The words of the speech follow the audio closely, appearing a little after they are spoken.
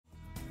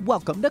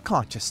Welcome to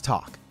Conscious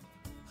Talk,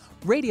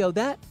 radio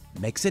that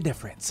makes a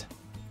difference.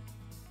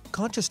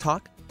 Conscious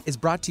Talk is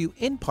brought to you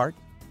in part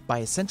by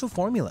Essential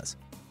Formulas,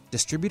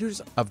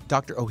 distributors of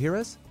Dr.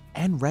 Ohhira's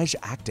and Reg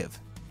Active,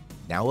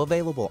 now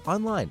available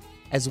online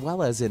as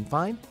well as in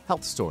fine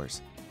health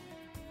stores.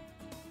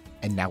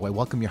 And now I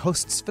welcome your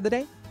hosts for the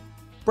day,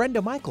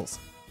 Brenda Michaels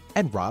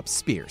and Rob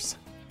Spears.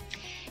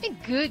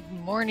 And good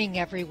morning,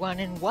 everyone,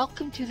 and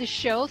welcome to the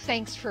show.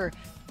 Thanks for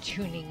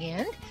tuning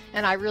in,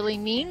 and I really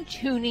mean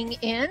tuning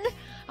in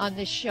on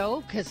this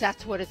show, because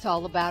that's what it's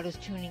all about, is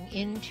tuning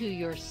into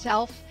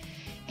yourself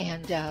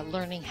and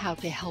learning how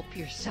to help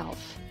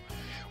yourself.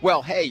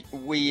 Well, hey,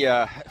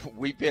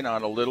 we've been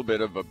on a little bit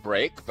of a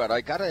break, but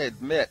I got to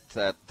admit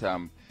that,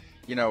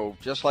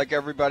 just like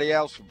everybody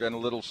else, we've been a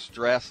little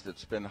stressed.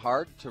 It's been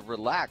hard to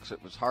relax.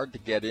 It was hard to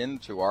get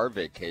into our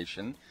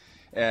vacation.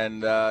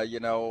 And,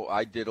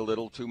 I did a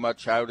little too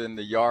much out in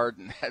the yard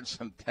and had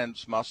some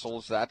tense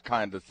muscles, that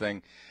kind of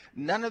thing.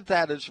 None of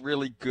that is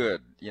really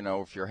good,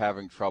 if you're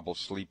having trouble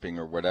sleeping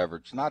or whatever.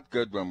 It's not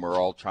good when we're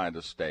all trying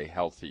to stay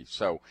healthy.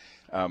 So,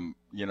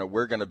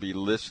 we're going to be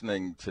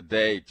listening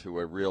today to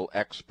a real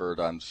expert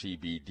on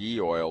CBD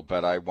oil,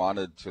 but I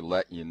wanted to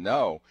let you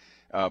know,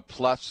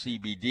 Plus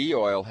CBD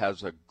oil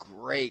has a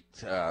great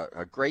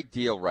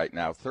deal right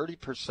now,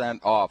 30%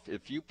 off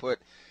if you put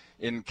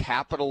in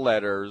capital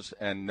letters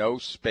and no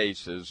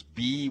spaces,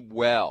 Be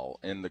Well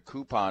in the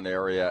coupon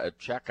area at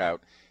checkout.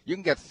 You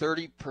can get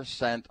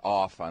 30%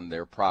 off on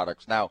their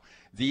products. Now,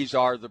 these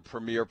are the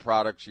premier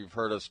products. You've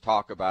heard us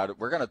talk about it.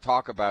 We're going to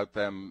talk about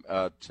them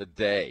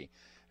today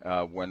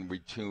when we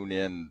tune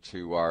in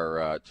to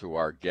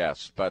our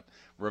guests. But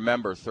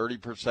remember,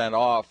 30%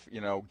 off,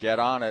 get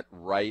on it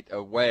right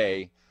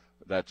away.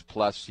 That's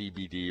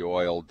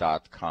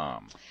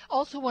pluscbdoil.com.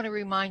 Also want to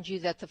remind you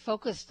that the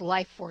Focused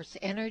Life Force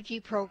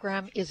Energy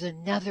Program is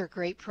another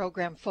great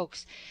program,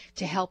 folks,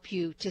 to help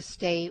you to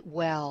stay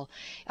well.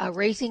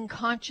 Raising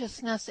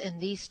consciousness in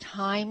these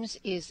times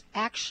is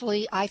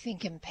actually, I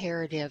think,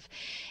 imperative.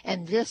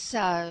 And this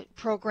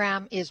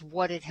program is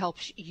what it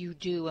helps you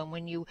do. And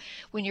when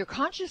your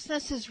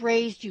consciousness is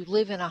raised, you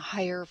live in a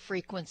higher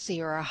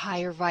frequency or a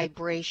higher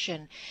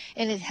vibration,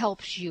 and it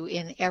helps you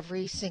in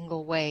every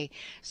single way.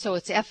 So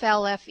it's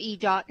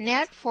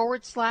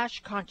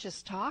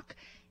flfe.net/conscious talk,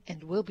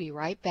 and we'll be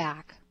right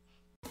back.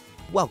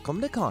 Welcome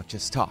to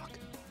Conscious Talk,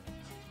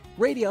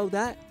 radio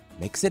that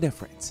makes a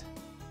difference.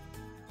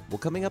 Well,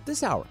 coming up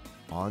this hour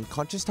on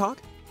Conscious Talk.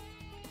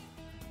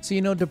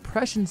 So,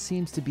 depression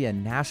seems to be a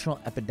national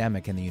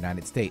epidemic in the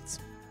United States,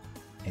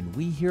 and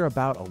we hear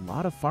about a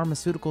lot of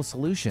pharmaceutical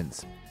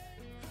solutions.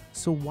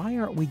 So why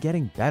aren't we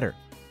getting better?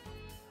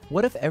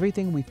 What if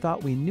everything we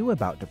thought we knew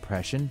about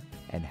depression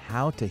and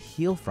how to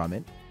heal from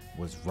it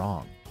was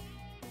wrong?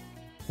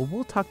 Well,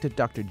 we'll talk to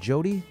Dr.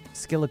 Jody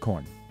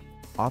Skillicorn,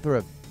 author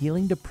of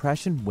Healing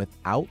Depression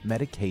Without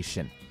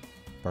Medication,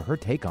 for her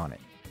take on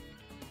it.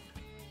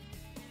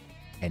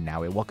 And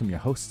now I welcome your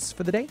hosts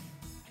for the day,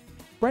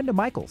 Brenda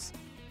Michaels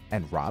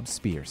and Rob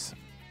Spears.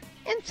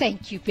 And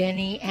thank you,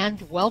 Benny,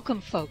 and welcome,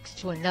 folks,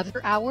 to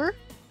another hour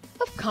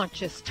of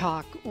Conscious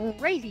Talk,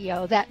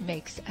 radio that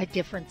makes a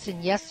difference.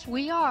 And yes,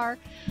 we are.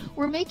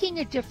 We're making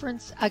a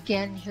difference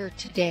again here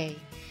today,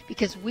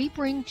 because we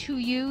bring to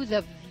you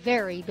the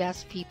very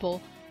best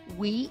people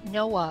we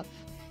know of,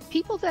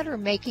 people that are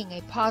making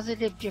a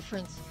positive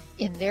difference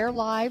in their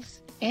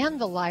lives and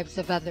the lives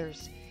of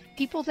others,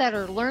 people that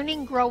are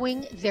learning,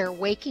 growing, they're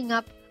waking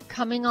up,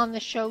 coming on the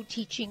show,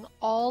 teaching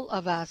all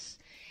of us.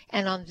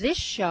 And on this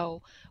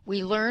show,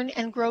 we learn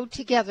and grow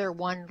together,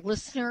 one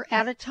listener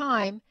at a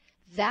time.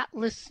 That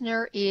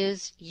listener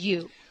is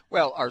you.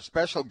 Well, our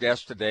special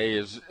guest today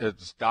is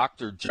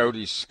Dr.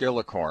 Jody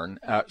Skillicorn.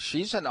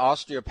 She's an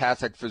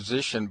osteopathic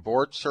physician,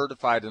 board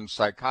certified in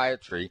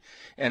psychiatry,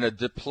 and a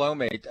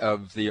diplomate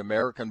of the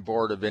American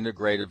Board of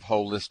Integrative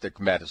Holistic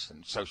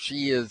Medicine. So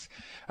she is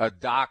a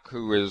doc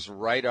who is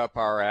right up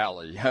our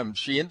alley.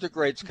 She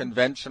integrates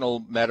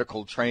conventional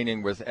medical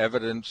training with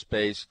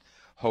evidence-based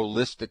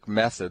holistic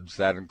methods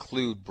that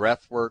include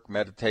breathwork,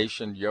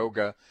 meditation,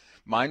 yoga,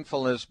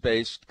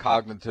 mindfulness-based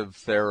cognitive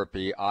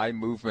therapy, eye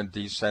movement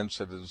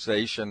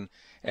desensitization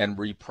and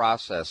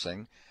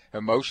reprocessing,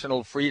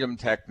 emotional freedom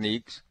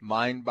techniques,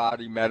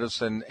 mind-body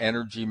medicine,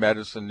 energy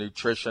medicine,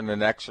 nutrition,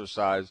 and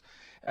exercise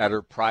at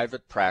her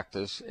private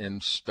practice in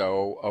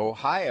Stowe,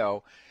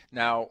 Ohio.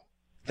 Now,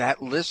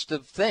 that list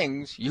of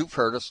things, you've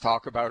heard us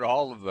talk about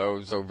all of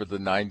those over the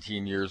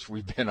 19 years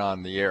we've been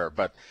on the air,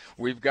 but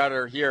we've got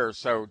her here.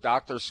 So,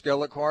 Dr.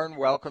 Skillicorn,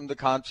 welcome to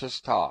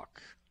Conscious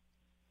Talk.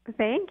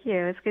 Thank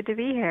you. It's good to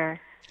be here.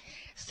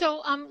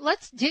 So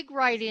let's dig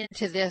right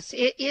into this.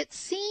 It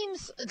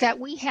seems that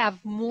we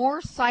have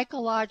more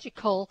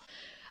psychological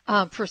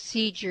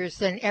procedures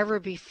than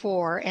ever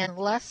before, and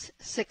less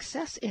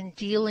success in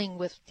dealing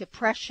with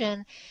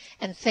depression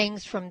and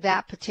things from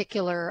that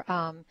particular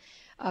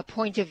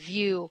point of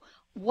view.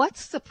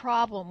 What's the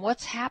problem?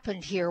 What's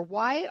happened here?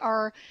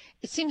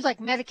 It seems like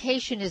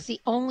medication is the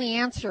only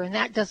answer, and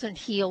that doesn't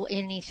heal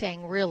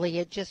anything, really.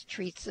 It just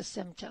treats the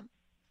symptom.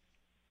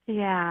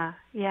 Yeah.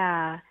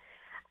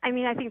 I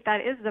mean, I think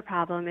that is the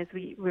problem is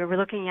we're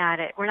looking at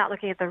it. We're not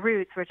looking at the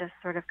roots. We're just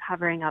sort of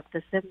covering up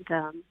the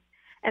symptoms.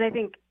 And I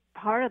think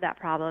part of that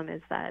problem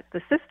is that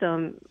the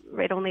system,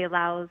 it only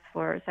allows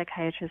for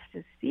psychiatrists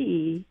to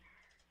see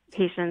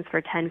patients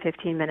for 10,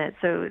 15 minutes.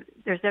 So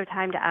there's no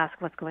time to ask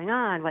what's going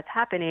on, what's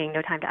happening,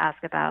 no time to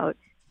ask about,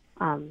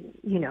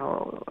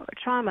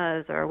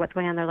 traumas or what's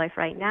going on in their life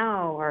right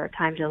now, or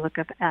time to look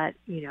up at,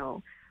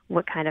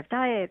 what kind of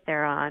diet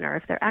they're on, or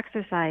if they're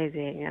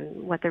exercising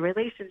and what their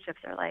relationships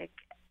are like.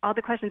 All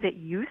the questions that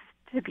used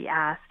to be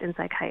asked in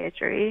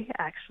psychiatry,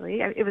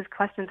 actually, it was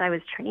questions I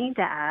was trained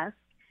to ask.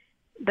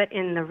 But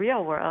in the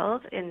real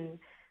world, in,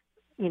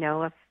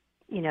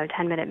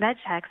 10-minute med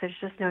checks, there's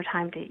just no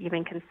time to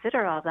even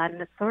consider all that,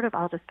 and it's sort of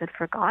all just been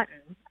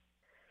forgotten.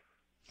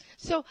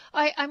 So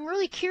I'm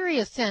really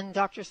curious then,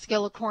 Dr.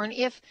 Skillicorn,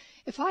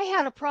 if I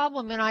had a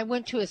problem and I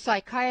went to a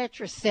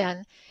psychiatrist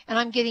then, and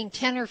I'm getting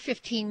 10 or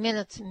 15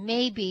 minutes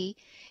maybe,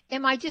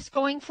 am I just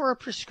going for a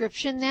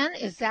prescription then?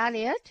 Is that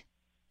it?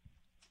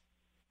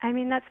 I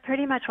mean, that's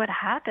pretty much what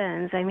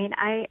happens. I mean,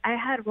 I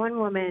had one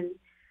woman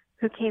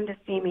who came to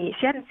see me.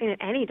 She hadn't seen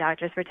any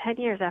doctors for 10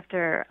 years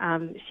after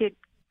she had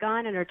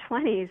gone in her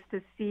 20s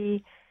to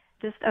see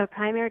just a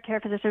primary care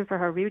physician for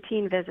her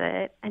routine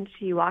visit, and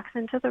she walks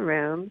into the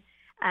room,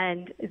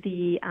 and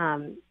the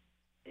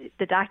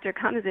doctor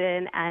comes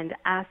in and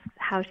asks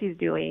how she's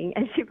doing,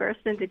 and she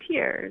bursts into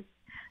tears.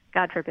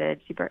 God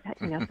forbid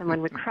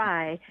someone would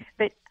cry.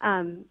 But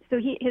so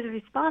his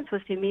response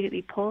was to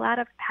immediately pull out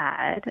a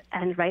pad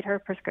and write her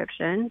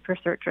prescription for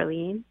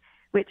sertraline,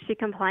 which she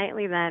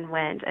compliantly then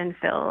went and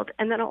filled.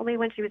 And then only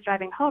when she was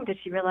driving home did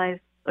she realize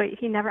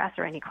he never asked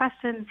her any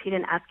questions. He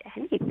didn't ask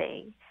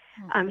anything.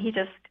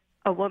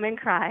 A woman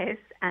cries,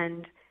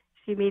 and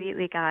she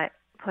immediately got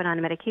put on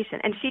a medication.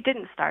 And she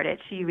didn't start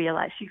it. She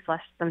realized she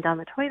flushed them down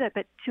the toilet,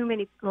 but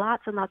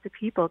lots and lots of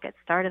people get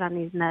started on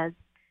these meds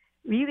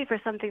really for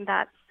something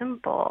that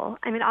simple.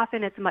 I mean,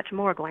 often it's much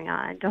more going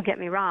on, don't get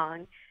me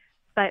wrong,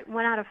 but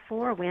 1 out of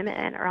 4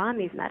 women are on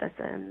these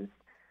medicines,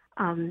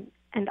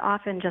 and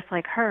often just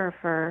like her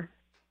for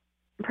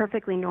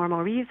perfectly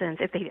normal reasons.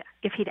 If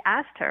he'd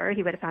asked her,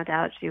 he would have found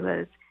out she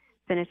was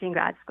finishing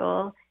grad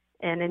school,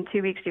 and in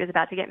 2 weeks she was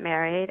about to get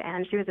married,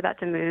 and she was about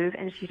to move,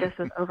 and she just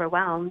was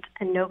overwhelmed,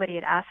 and nobody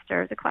had asked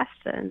her the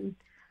question.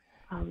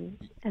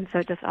 And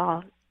so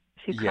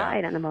she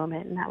cried in the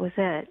moment, and that was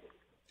it.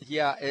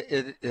 Yeah,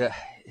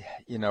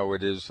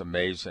 it is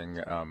amazing,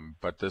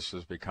 but this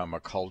has become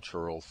a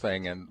cultural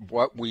thing. And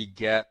what we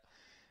get,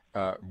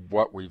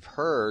 what we've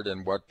heard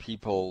and what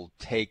people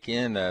take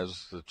in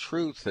as the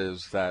truth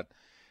is that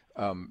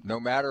no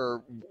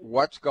matter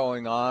what's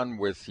going on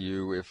with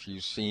you, if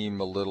you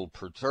seem a little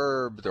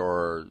perturbed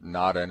or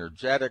not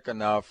energetic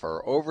enough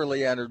or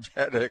overly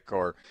energetic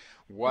or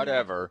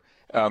whatever,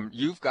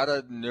 you've got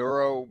a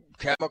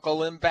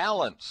neurochemical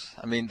imbalance.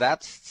 I mean,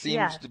 that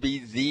seems to be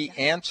the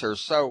answer.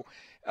 So,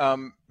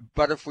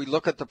 but if we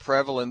look at the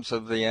prevalence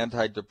of the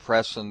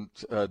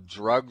antidepressant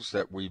drugs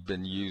that we've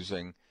been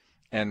using,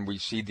 and we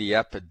see the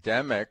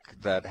epidemic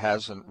that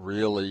hasn't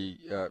really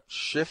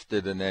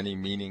shifted in any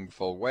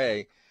meaningful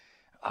way,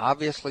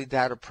 obviously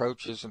that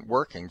approach isn't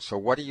working. So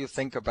what do you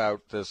think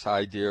about this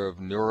idea of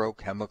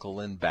neurochemical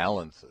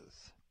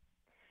imbalances?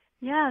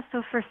 Yeah,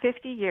 so for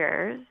 50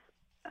 years,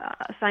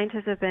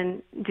 scientists have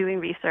been doing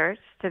research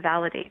to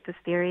validate this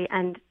theory,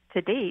 and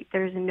to date,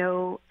 there's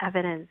no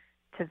evidence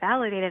to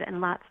validate it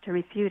and lots to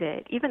refute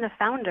it. Even the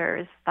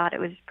founders thought it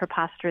was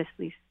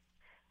preposterously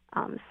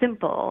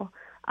simple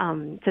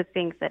to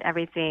think that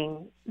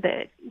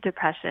that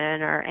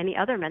depression or any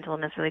other mental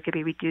illness really could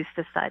be reduced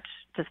to such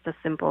just a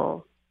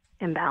simple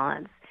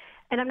imbalance.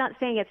 And I'm not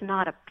saying it's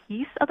not a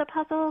piece of the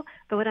puzzle,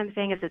 but what I'm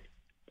saying is it's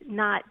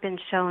not been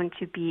shown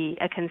to be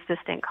a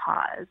consistent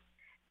cause.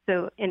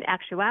 So in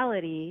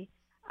actuality,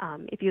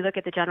 if you look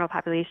at the general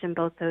population,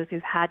 both those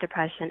who've had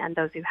depression and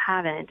those who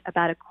haven't,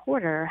 about a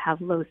quarter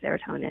have low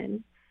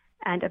serotonin.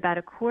 And about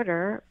a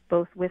quarter,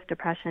 both with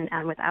depression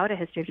and without a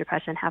history of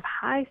depression, have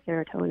high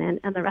serotonin,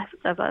 and the rest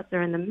of us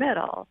are in the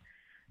middle,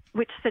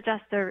 which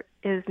suggests there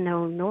is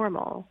no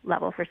normal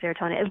level for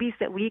serotonin, at least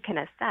that we can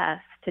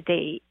assess to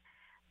date,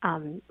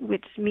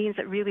 which means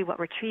that really what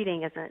we're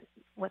treating isn't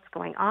what's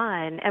going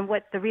on. And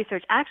what the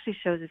research actually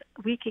shows is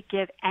we could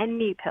give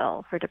any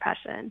pill for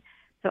depression.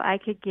 So I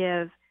could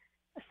give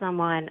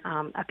someone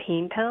a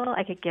pain pill,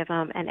 I could give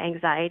them an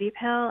anxiety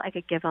pill, I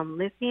could give them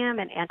lithium,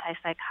 an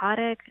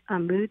antipsychotic, a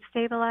mood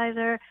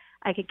stabilizer,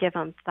 I could give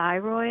them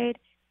thyroid,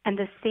 and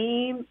the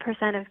same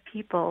percent of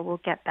people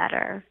will get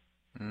better,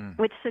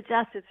 which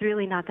suggests it's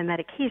really not the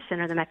medication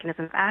or the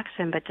mechanism of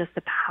action, but just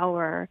the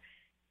power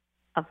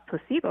of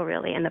placebo,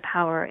 really, and the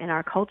power in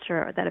our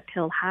culture that a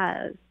pill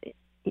has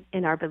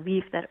in our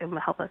belief that it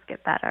will help us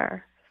get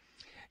better.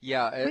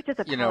 Yeah, which is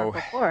a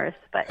powerful force,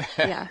 but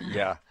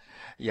yeah.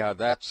 Yeah,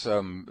 that's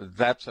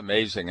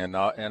amazing, and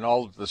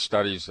all of the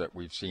studies that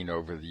we've seen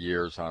over the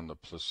years on the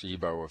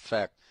placebo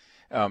effect,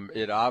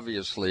 it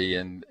obviously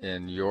in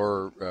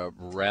your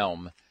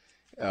realm,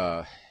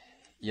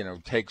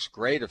 takes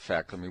great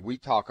effect. I mean, we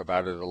talk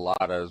about it a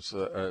lot as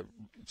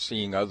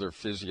seeing other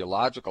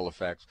physiological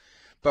effects,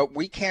 but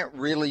we can't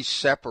really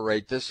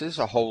separate. This is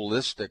a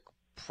holistic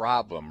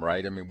problem,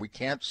 right? I mean, we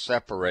can't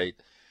separate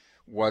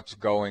what's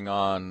going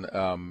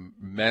on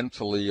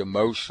mentally,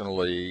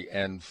 emotionally,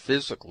 and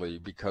physically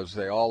because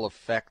they all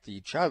affect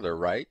each other,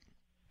 right?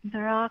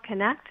 They're all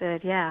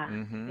connected, yeah.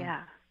 Mm-hmm.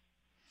 Yeah.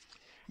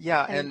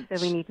 Yeah, and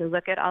so we need to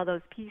look at all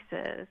those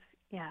pieces,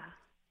 yeah.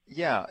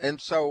 Yeah, and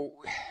so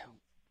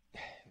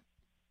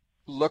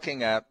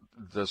looking at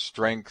the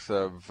strength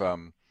of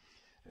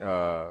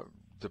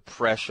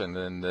depression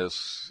in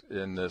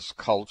this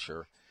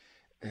culture,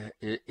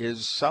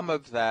 is some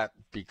of that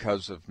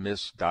because of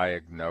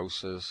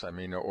misdiagnosis? I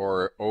mean,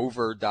 or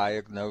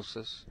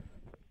overdiagnosis?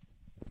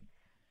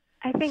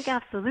 I think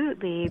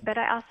absolutely, but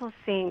I also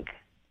think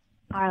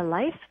our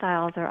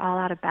lifestyles are all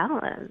out of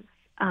balance.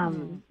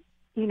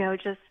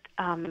 Just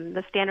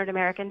the standard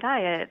American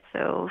diet,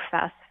 so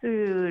fast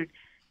food,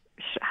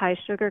 high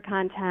sugar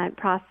content,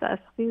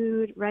 processed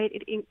food, right?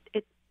 It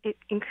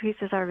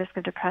increases our risk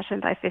of depression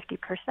by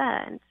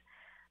 50%.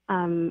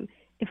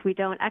 If we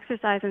don't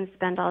exercise and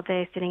spend all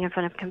day sitting in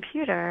front of a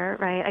computer,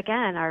 right,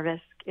 again, our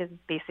risk is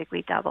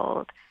basically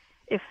doubled.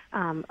 If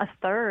a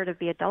third of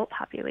the adult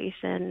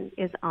population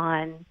is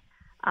on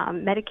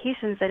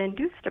medications that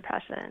induce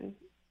depression,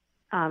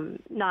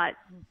 not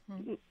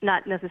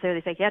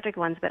necessarily psychiatric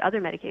ones, but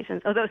other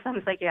medications, although some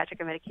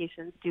psychiatric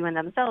medications do in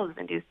themselves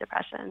induce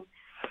depression.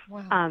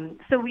 Wow.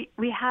 So we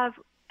have,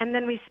 and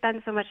then we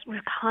spend so much,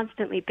 we're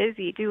constantly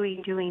busy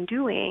doing,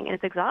 and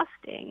it's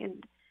exhausting.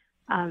 And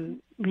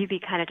really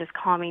kind of just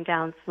calming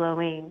down,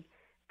 slowing,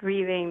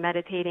 breathing,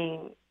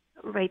 meditating,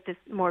 right, this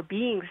more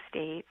being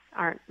states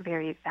aren't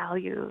very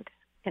valued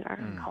in our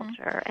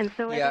culture. And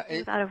so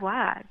it's out of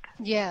whack.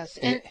 Yes.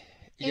 I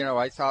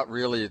thought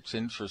really it's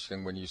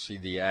interesting when you see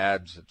the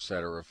ads, et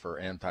cetera, for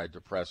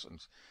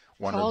antidepressants.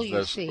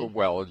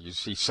 You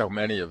see so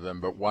many of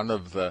them, but one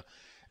of the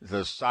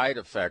side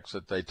effects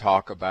that they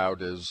talk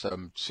about is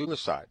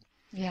suicide.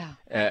 Yeah.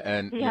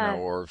 And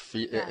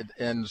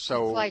and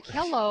so it's like,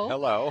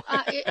 hello.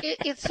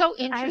 It's so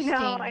interesting.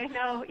 I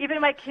know. Even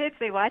my kids,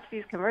 they watch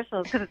these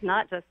commercials because it's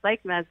not just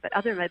psych meds, but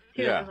other meds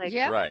too.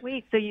 Yeah. Right.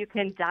 Wait, so you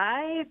can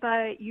die,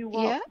 but you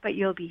won't, but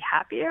you'll be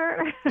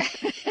happier?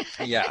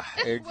 Yeah,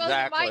 exactly. Well,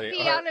 you might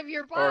be out of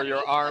your body. Or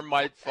your arm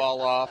might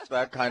fall off,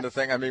 that kind of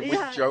thing. I mean, we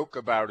joke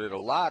about it a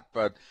lot,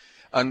 but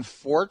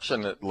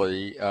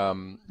unfortunately,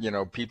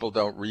 people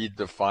don't read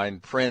the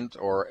fine print,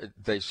 or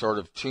they sort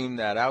of tune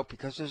that out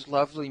because there's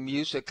lovely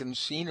music and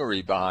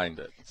scenery behind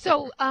it.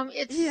 So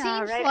it seems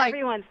like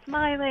everyone's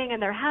smiling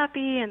and they're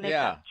happy and they've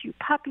got cute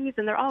puppies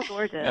and they're all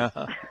gorgeous.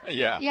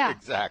 Yeah,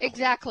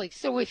 exactly.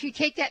 So if you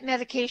take that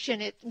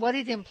medication, what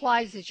it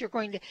implies is you're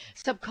going to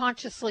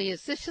subconsciously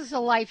this is a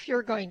life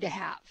you're going to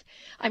have.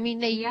 I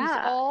mean, they use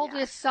all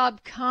this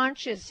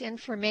subconscious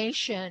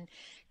information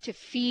to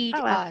feed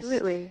us,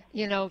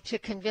 to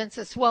convince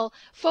us. Well,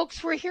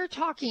 folks, we're here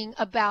talking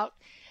about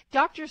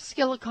Dr.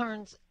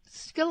 Skillicorn's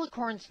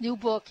new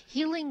book,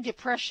 Healing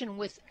Depression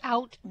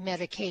Without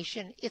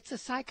Medication. It's a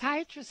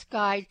psychiatrist's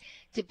guide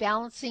to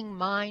balancing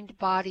mind,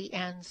 body,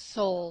 and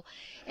soul.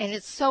 And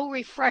it's so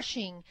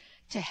refreshing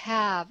to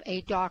have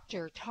a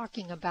doctor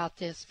talking about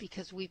this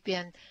because we've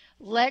been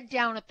led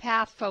down a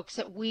path, folks,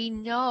 that we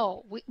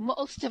know,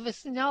 most of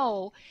us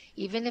know,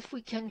 even if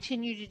we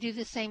continue to do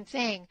the same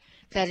thing,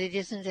 that it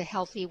isn't a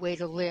healthy way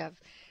to live.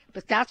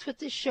 But that's what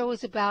this show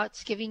is about.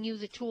 It's giving you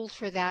the tools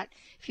for that.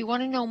 If you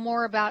want to know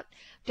more about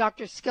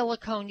Dr.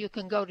 Skillicorn, you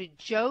can go to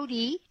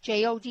Jodie,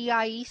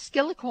 Jodie,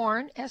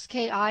 Skillicorn,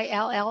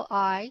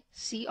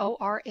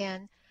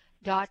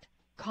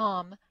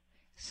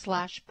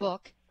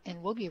 skillicorn.com/book,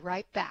 and we'll be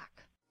right back.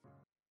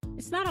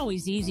 It's not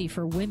always easy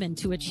for women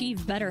to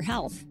achieve better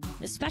health,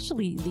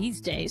 especially these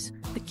days.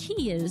 The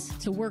key is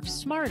to work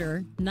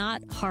smarter,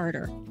 not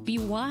harder. Be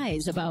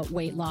wise about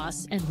weight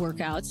loss and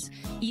workouts.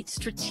 Eat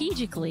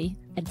strategically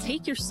and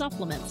take your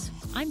supplements.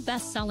 I'm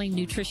best-selling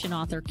nutrition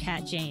author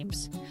Kat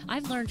James.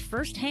 I've learned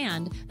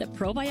firsthand that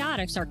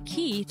probiotics are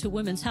key to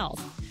women's health.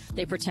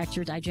 They protect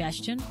your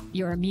digestion,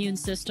 your immune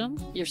system,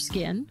 your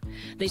skin.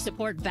 They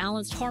support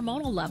balanced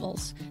hormonal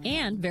levels.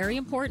 And very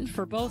important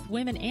for both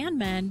women and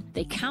men,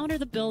 they counter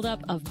the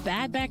buildup of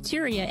bad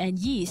bacteria and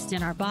yeast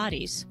in our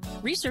bodies.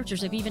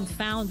 Researchers have even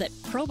found that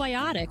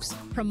probiotics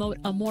promote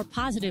a more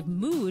positive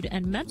mood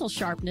and mental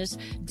sharpness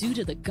due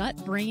to the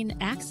gut-brain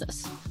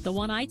axis. The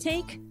one I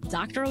take,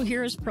 Dr.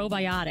 Ohhira's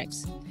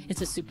Probiotics.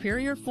 It's a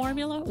superior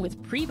formula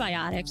with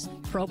prebiotics,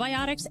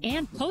 probiotics,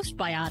 and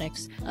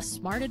postbiotics, a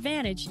smart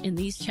advantage in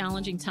these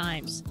challenging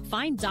times.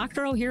 Find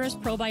Dr. Ohhira's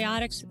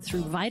Probiotics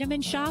through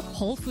Vitamin Shop,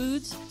 Whole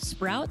Foods,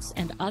 Sprouts,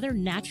 and other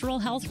natural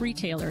health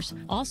retailers,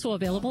 also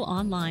available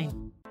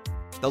online.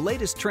 The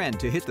latest trend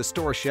to hit the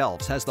store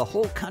shelves has the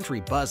whole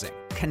country buzzing.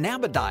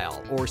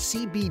 Cannabidiol, or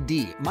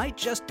CBD, might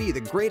just be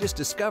the greatest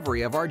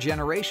discovery of our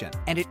generation,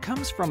 and it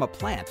comes from a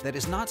plant that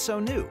is not so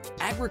new,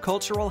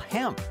 agricultural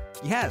hemp.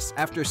 Yes,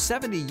 after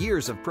 70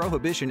 years of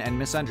prohibition and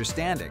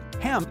misunderstanding,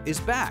 hemp is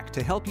back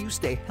to help you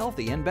stay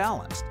healthy and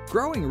balanced.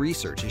 Growing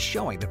research is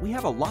showing that we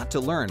have a lot to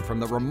learn from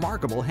the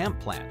remarkable hemp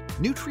plant.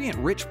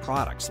 Nutrient-rich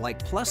products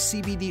like Plus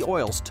CBD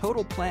Oil's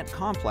Total Plant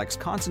Complex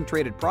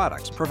concentrated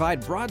products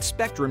provide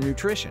broad-spectrum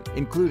nutrition,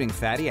 including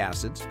fatty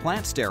acids,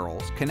 plant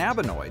sterols,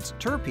 cannabinoids,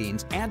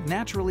 terpenes, and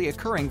naturally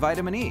occurring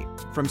vitamin E.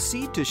 From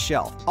seed to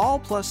shelf, all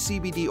Plus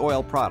CBD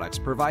Oil products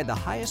provide the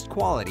highest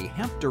quality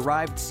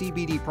hemp-derived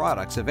CBD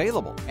products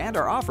available and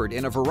are offered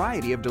in a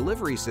variety of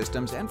delivery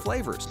systems and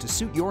flavors to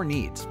suit your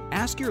needs.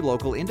 Ask your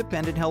local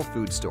independent health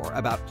food store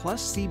about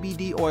Plus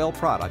CBD Oil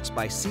products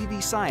by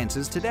CV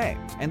Sciences today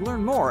and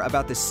learn more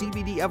about the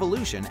CBD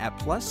evolution at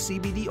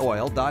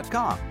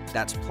pluscbdoil.com.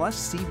 That's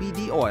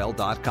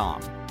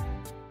pluscbdoil.com.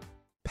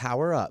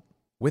 Power up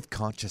with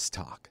Conscious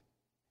Talk.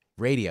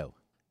 Radio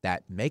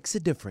that makes a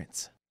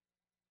difference.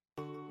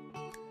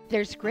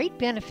 There's great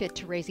benefit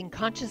to raising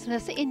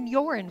consciousness in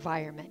your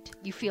environment.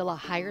 You feel a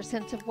higher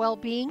sense of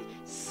well-being,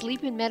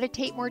 sleep and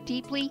meditate more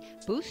deeply,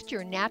 boost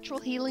your natural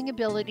healing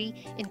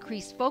ability,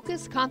 increase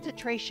focus,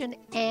 concentration,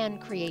 and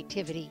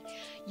creativity.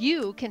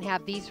 You can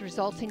have these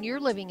results in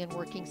your living and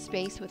working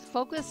space with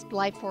Focused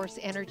Life Force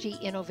Energy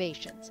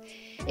Innovations.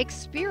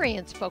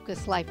 Experience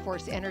Focused Life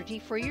Force Energy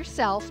for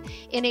yourself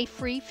in a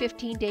free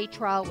 15-day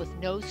trial with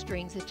no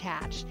strings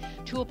attached.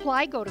 To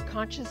apply, go to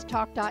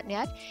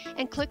ConsciousTalk.net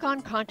and click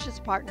on Conscious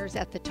Partners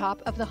at the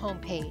top of the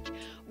homepage.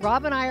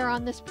 Rob and I are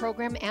on this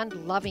program and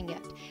loving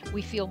it.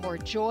 We feel more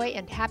joy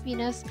and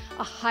happiness,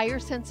 a higher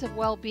sense of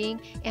well-being,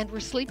 and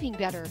we're sleeping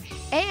better.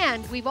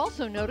 And we've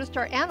also noticed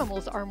our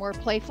animals are more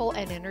playful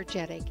and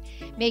energetic.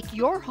 Make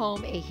your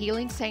home a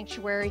healing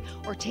sanctuary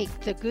or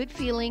take the good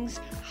feelings,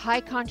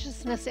 high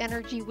consciousness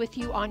energy with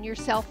you on your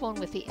cell phone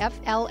with the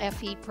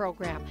FLFE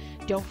program.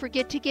 Don't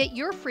forget to get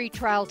your free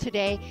trial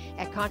today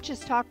at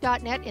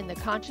ConsciousTalk.net in the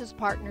Conscious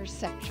Partners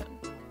section.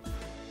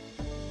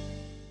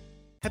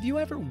 Have you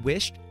ever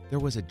wished there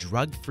was a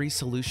drug-free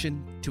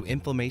solution to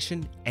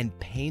inflammation and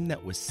pain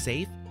that was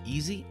safe,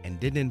 easy, and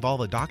didn't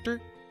involve a doctor?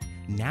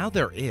 Now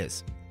there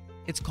is.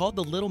 It's called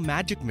the Little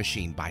Magic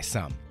Machine by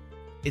some.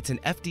 It's an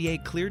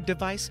FDA-cleared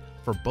device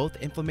for both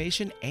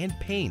inflammation and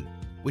pain,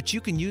 which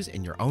you can use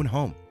in your own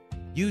home.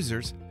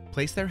 Users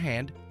place their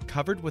hand,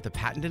 covered with a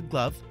patented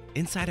glove,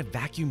 inside a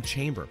vacuum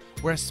chamber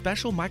where a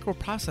special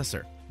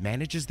microprocessor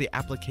manages the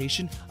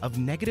application of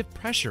negative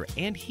pressure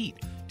and heat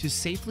to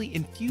safely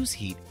infuse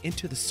heat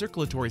into the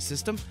circulatory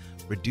system,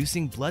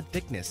 reducing blood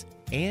thickness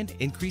and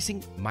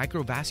increasing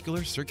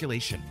microvascular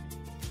circulation.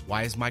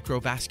 Why is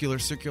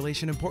microvascular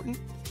circulation important?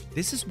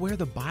 This is where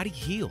the body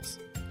heals,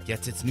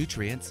 gets its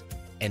nutrients,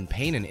 and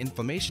pain and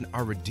inflammation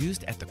are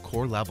reduced at the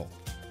core level.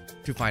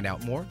 To find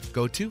out more,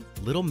 go to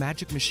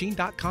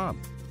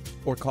littlemagicmachine.com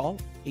or call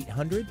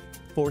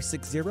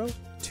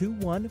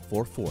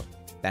 800-460-2144.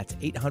 That's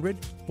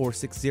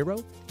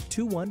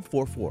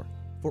 800-460-2144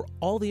 for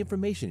all the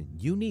information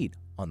you need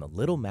on the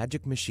Little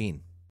Magic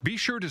Machine. Be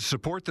sure to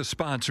support the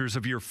sponsors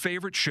of your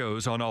favorite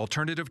shows on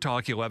Alternative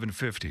Talk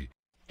 1150.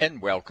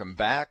 And welcome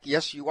back.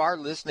 Yes, you are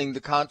listening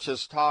to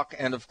Conscious Talk.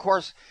 And of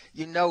course,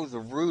 you know the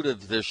root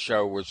of this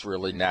show was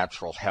really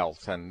natural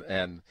health.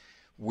 And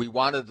we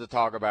wanted to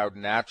talk about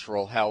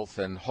natural health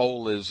and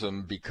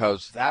holism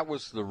because that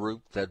was the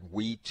route that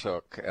we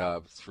took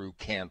through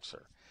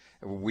cancer.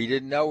 We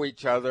didn't know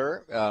each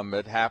other.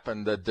 It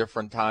happened at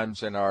different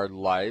times in our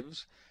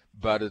lives,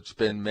 but it's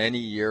been many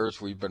years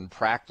we've been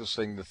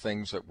practicing the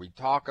things that we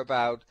talk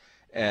about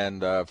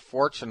and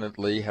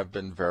fortunately have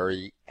been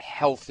very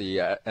healthy.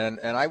 And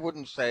I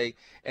wouldn't say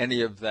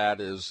any of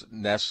that is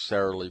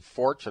necessarily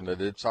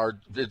fortunate.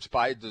 It's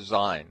by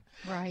design.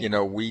 Right. You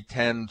know, we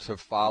tend to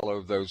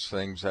follow those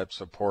things that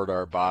support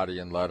our body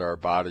and let our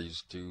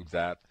bodies do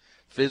that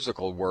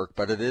physical work,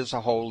 but it is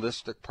a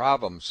holistic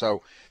problem.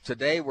 So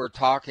today we're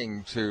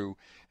talking to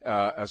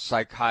a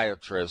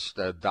psychiatrist,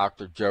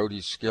 Dr.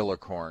 Jody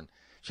Skillicorn.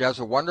 She has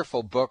a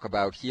wonderful book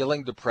about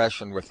healing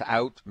depression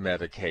without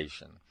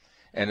medication,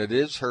 and it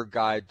is her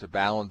guide to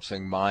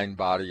balancing mind,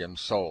 body, and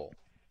soul.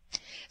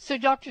 So,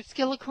 Dr.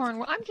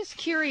 Skillicorn, I'm just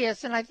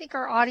curious, and I think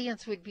our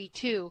audience would be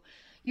too.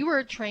 You were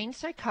a trained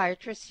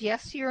psychiatrist.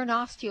 Yes, you're an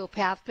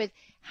osteopath, but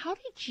how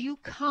did you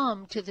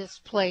come to this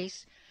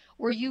place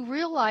where you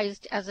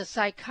realized as a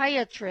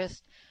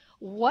psychiatrist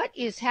what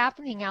is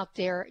happening out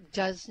there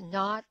does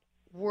not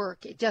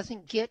work? It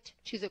doesn't get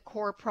to the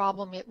core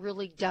problem. It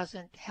really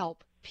doesn't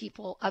help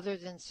people other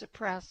than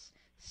suppress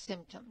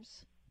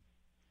symptoms.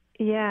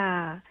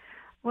 Yeah.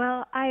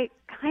 Well, I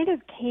kind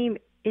of came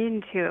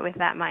into it with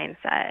that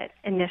mindset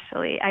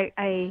initially.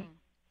 I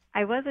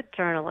was a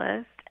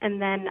journalist,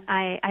 and then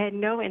I had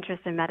no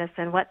interest in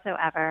medicine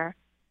whatsoever.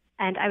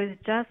 And I was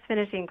just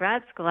finishing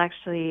grad school,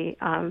 actually,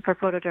 for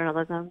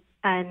photojournalism.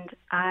 And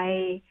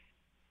I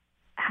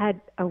had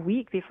a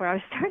week before I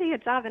was starting a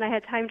job, and I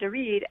had time to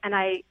read. And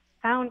I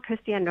found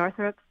Christiane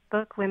Northrup's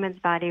book, Women's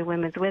Body,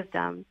 Women's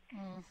Wisdom.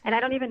 And I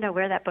don't even know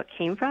where that book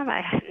came from.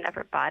 I had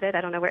never bought it.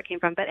 I don't know where it came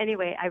from. But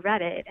anyway, I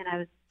read it, and I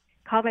was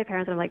called my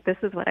parents and I'm like, this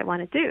is what I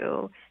want to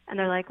do. And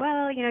they're like,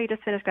 well, you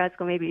just finished grad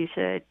school. Maybe you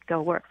should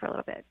go work for a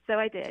little bit. So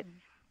I did.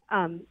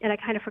 And I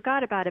kind of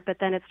forgot about it, but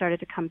then it started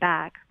to come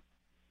back.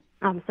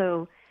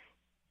 So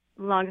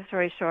long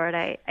story short,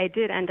 I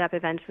did end up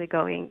eventually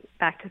going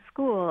back to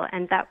school.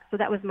 And that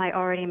was my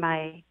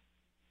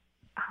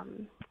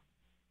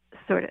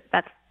sort of,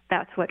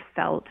 that's what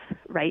felt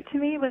right to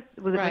me was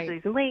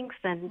these links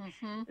and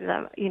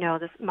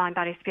this mind,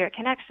 body, spirit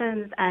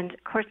connections. And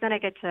of course, then I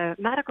get to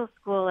medical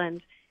school,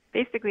 and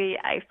basically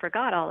I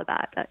forgot all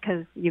about that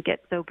because you get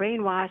so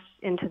brainwashed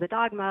into the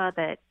dogma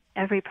that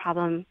every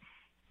problem,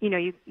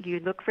 you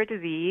look for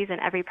disease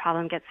and every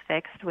problem gets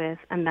fixed with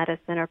a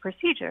medicine or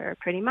procedure,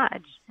 pretty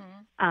much.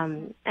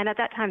 And at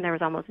that time, there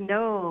was almost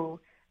no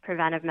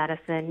preventive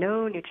medicine,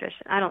 no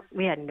nutrition.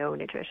 We had no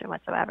nutrition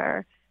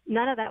whatsoever.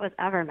 None of that was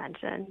ever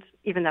mentioned,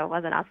 even though it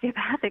was an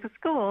osteopathic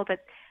school. But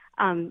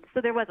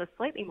so there was a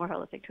slightly more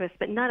holistic twist,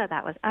 but none of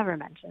that was ever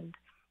mentioned.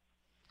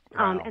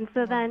 Wow. And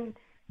so then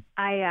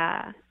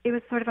it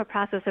was sort of a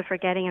process of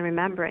forgetting and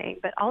remembering.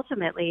 But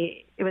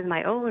ultimately, it was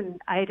my own.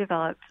 I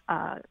developed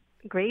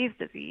Graves'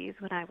 disease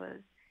when I was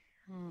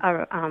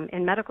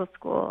in medical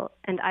school,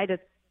 and I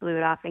just blew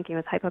it off thinking it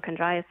was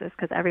hypochondriasis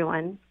because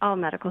all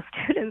medical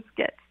students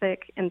get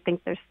sick and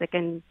think they're sick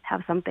and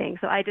have something.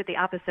 So I did the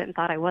opposite and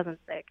thought I wasn't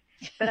sick,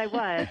 but I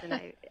was, and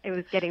it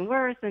was getting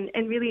worse. And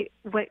really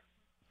what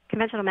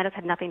conventional medicine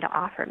had nothing to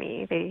offer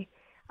me. They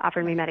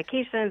offered me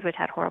medications, which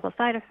had horrible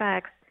side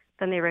effects.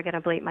 Then they were going to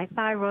ablate my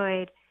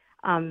thyroid.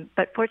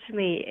 But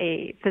fortunately,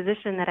 a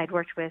physician that I'd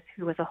worked with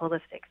who was a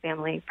holistic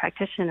family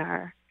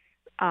practitioner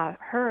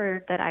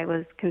heard that I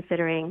was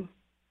considering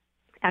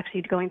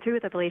actually going through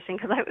with ablation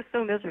because I was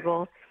so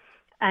miserable.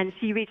 And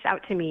she reached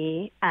out to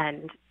me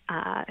and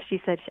she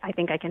said, I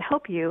think I can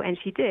help you. And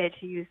she did.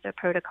 She used a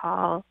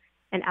protocol,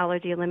 an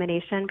allergy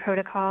elimination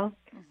protocol,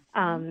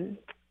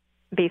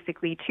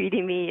 basically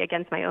treating me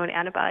against my own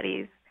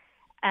antibodies.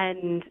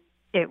 And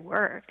it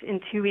worked. In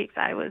 2 weeks,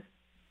 I was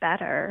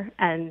better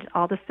and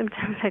all the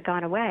symptoms had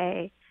gone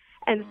away.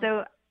 And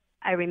so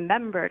I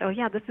remembered,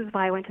 this is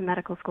why I went to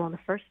medical school in the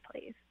first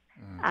place.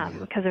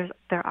 Because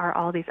there are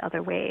all these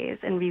other ways.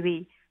 And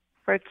really,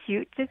 for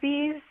acute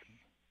disease,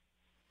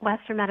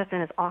 Western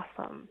medicine is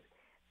awesome.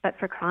 But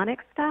for chronic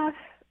stuff,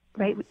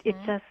 right,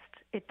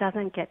 it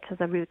doesn't get to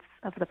the roots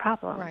of the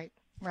problem.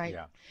 Right.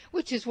 Yeah.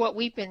 Which is what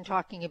we've been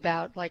talking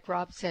about, like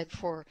Rob said,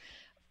 for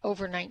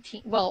over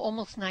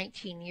almost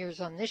 19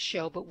 years on this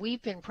show. But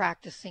we've been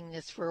practicing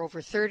this for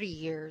over 30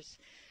 years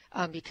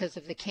because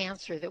of the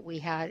cancer that we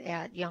had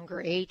at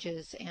younger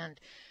ages. And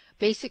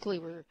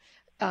basically,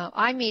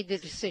 I made the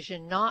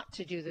decision not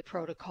to do the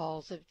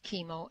protocols of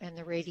chemo and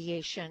the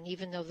radiation,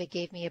 even though they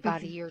gave me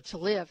about a year to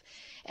live.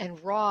 And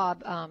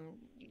Rob,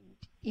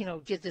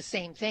 did the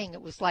same thing.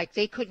 It was like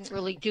they couldn't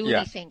really do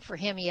anything for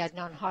him. He had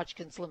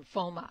non-Hodgkin's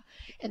lymphoma,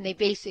 and they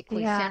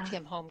basically sent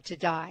him home to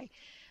die.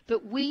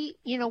 But we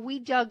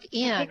dug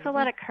in. It takes a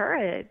lot of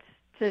courage.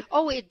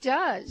 It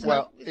does.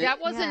 Well, that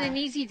wasn't an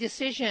easy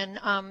decision,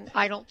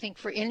 I don't think,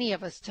 for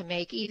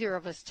either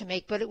of us to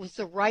make, but it was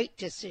the right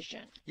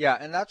decision. Yeah,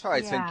 and that's why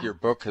I think your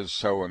book is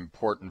so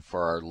important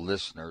for our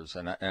listeners,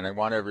 and I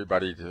want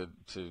everybody to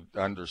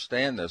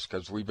understand this,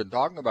 because we've been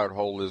talking about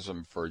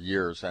holism for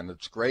years, and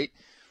it's great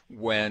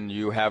when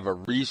you have a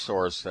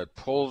resource that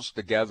pulls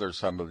together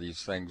some of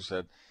these things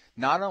that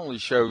not only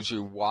shows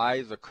you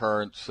why the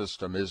current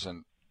system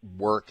isn't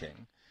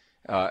working,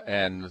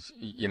 and,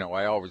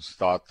 I always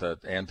thought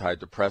that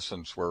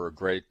antidepressants were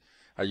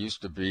I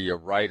used to be a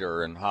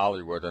writer in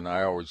Hollywood, and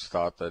I always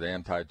thought that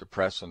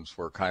antidepressants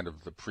were kind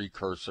of the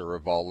precursor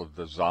of all of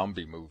the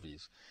zombie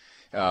movies.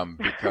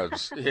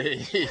 Because,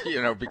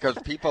 because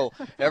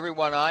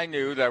everyone I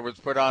knew that was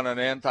put on an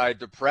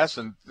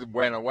antidepressant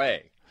went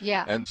away.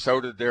 Yeah. And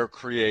so did their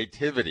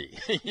creativity.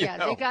 They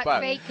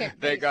got vacant.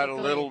 They got a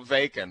little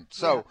vacant.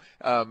 So,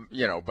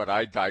 but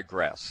I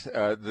digress.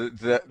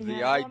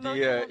 The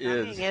idea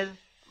is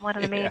one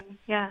of the main,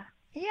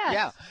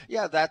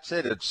 Yeah, that's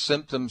it. It's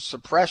symptom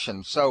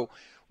suppression. So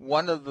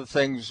one of the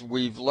things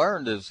we've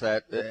learned is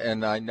that,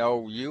 and I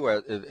know you,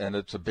 and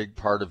it's a big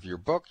part of your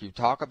book, you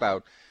talk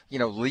about,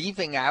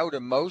 leaving out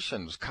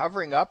emotions,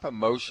 covering up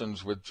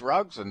emotions with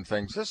drugs and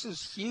things. This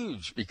is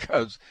huge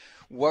because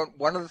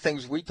one of the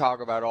things we talk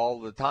about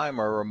all the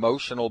time are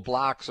emotional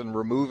blocks and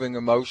removing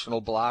emotional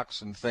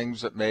blocks and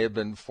things that may have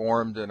been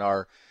formed in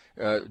our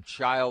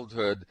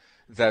childhood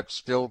that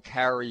still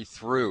carry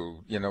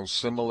through,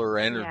 similar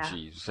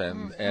energies.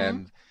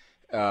 And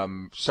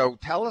so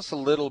tell us a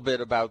little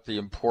bit about the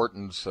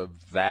importance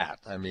of that.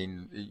 I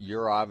mean,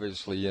 you're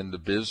obviously in the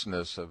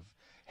business of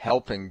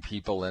helping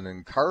people and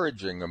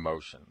encouraging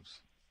emotions.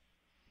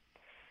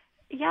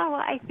 Yeah,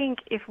 well, I think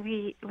if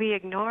we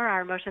ignore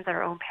our emotions at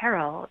our own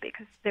peril,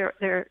 because they're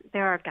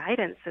our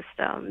guidance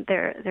system,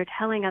 they're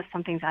telling us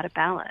something's out of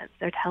balance.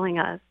 They're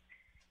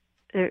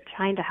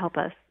trying to help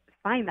us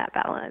find that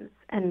balance.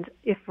 And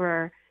if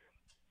we're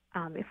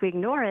If we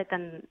ignore it,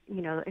 then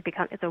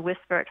it's a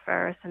whisper at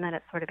first, and then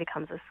it sort of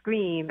becomes a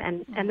scream,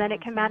 and then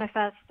it can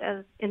manifest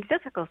as in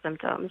physical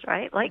symptoms,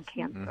 right, like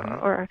cancer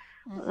or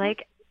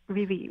like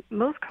really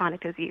most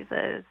chronic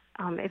diseases.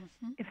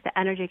 If the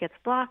energy gets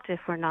blocked, if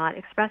we're not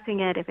expressing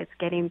it, if it's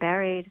getting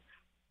buried,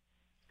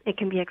 it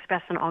can be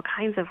expressed in all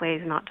kinds of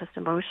ways, not just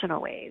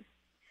emotional ways.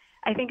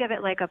 I think of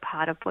it like a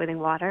pot of boiling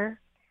water.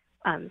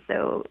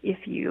 So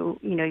if you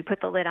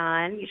put the lid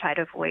on, you try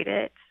to avoid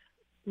it.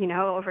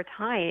 Over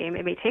time,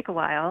 it may take a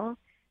while,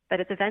 but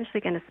it's eventually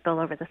going to spill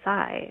over the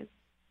sides.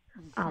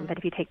 But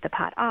if you take the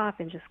pot off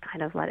and just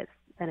kind of let it,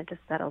 then it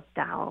just settles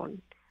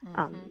down.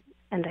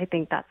 And I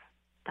think that's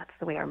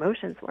the way our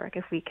emotions work.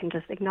 If we can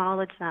just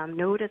acknowledge them,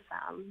 notice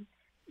them,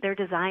 they're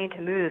designed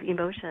to move.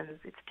 Emotions,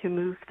 it's to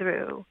move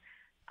through.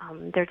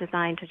 They're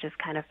designed to just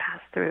kind of pass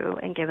through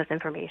and give us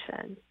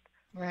information.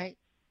 Right.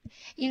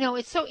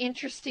 It's so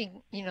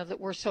interesting, that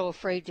we're so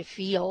afraid to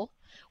feel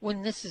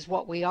when this is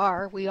what we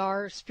are. We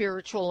are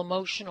spiritual,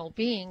 emotional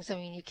beings. I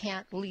mean, you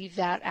can't leave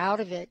that out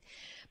of it.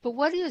 But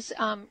what is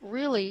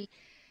really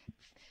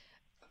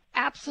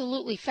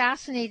absolutely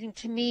fascinating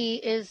to me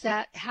is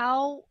that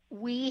how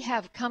we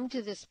have come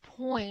to this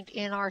point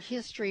in our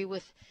history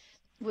with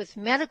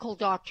medical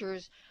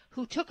doctors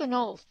who took an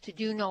oath to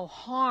do no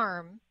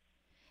harm.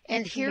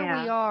 And here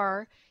we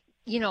are,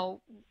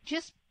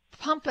 just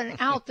pumping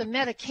out the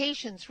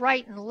medications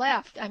right and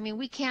left. I mean,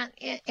 we can't,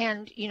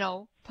 and,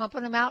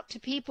 pumping them out to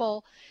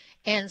people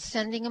and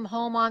sending them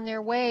home on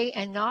their way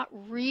and not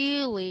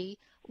really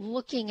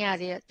looking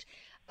at it.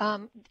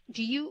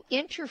 Do you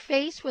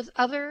interface with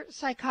other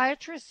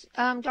psychiatrists,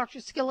 Dr.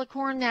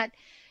 Skillicorn, that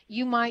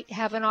you might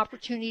have an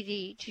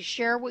opportunity to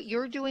share what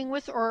you're doing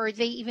with, or are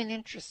they even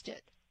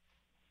interested?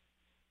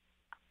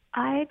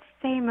 I'd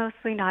say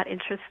mostly not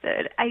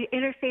interested. I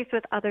interface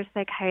with other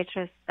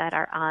psychiatrists that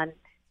are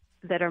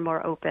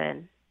more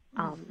open,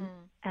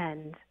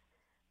 and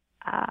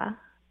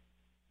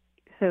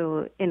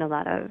so in a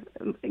lot of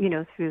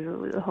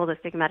through the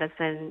holistic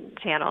medicine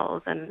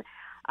channels, and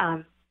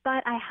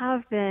but I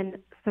have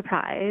been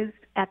surprised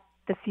at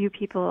a few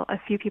people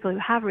who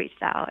have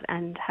reached out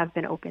and have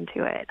been open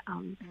to it.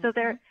 So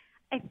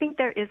I think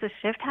there is a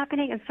shift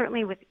happening, and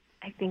certainly with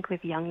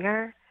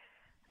younger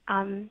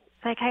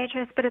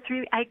psychiatrists, but it's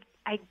really, I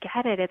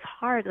get it. It's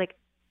hard.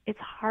 It's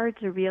hard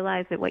to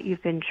realize that what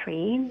you've been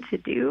trained to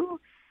do.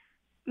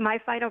 My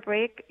final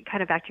break,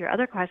 kind of back to your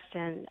other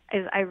question,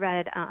 is I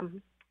read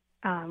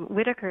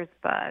Whitaker's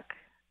book,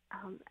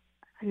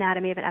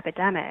 Anatomy of an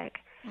Epidemic,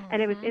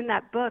 and it was in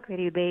that book that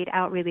he laid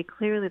out really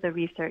clearly the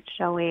research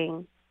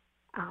showing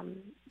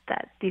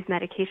that these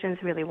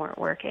medications really weren't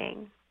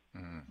working.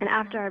 And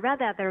after I read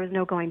that, there was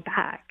no going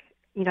back.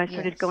 I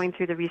started going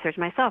through the research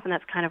myself, and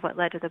that's kind of what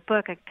led to the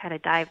book. I kind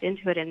of dived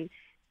into it, and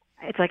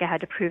it's like I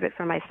had to prove it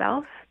for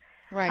myself.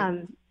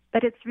 Right.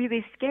 But it's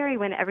really scary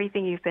when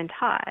everything you've been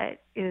taught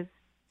is,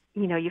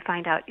 you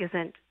find out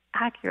isn't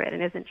accurate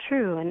and isn't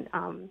true.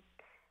 And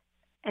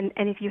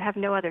if you have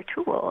no other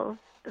tools,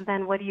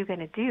 then what are you going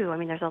to do? I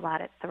mean, there's a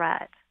lot at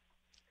threat.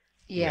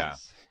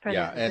 Yes.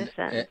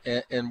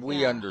 And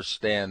we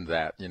understand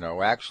that.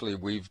 Actually,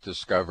 we've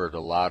discovered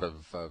a lot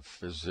of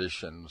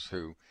physicians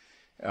who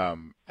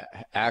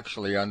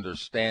actually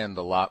understand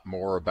a lot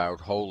more about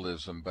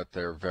holism, but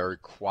they're very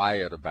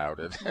quiet about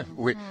it.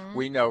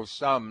 We know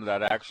some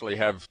that actually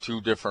have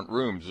two different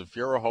rooms. If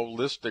you're a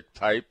holistic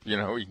type, he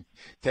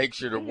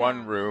takes you to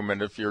one room,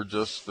 and if you're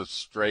just the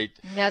straight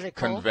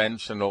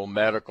conventional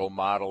medical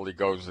model, he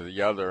goes to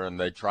the other, and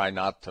they try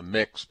not to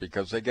mix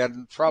because they get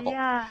in trouble.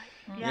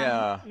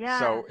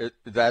 So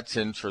that's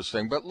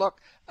interesting. But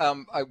look,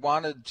 I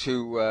wanted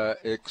to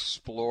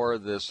explore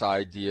this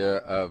idea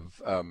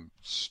of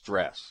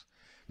stress,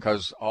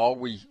 because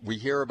we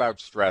hear about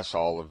stress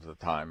all of the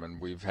time,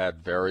 and we've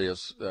had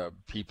various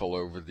people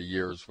over the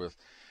years with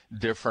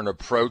different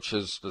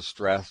approaches to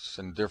stress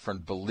and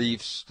different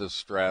beliefs to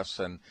stress,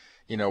 and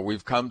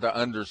we've come to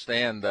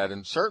understand that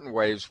in certain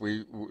ways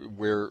we're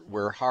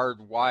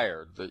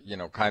hardwired.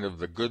 That kind of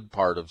the good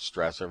part of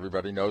stress.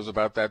 Everybody knows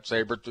about that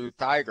saber-toothed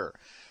tiger.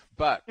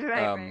 But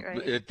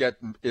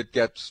it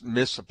gets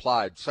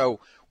misapplied. So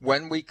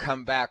when we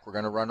come back, we're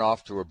going to run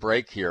off to a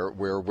break here.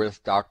 We're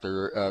with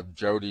Dr.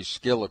 Jodi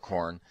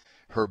Skillicorn.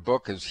 Her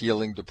book is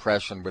Healing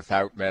Depression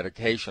Without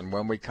Medication.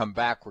 When we come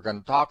back, we're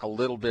going to talk a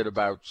little bit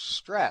about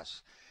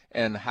stress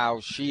and how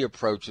she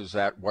approaches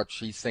that, what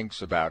she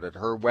thinks about it.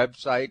 Her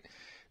website,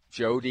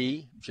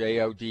 Jodi,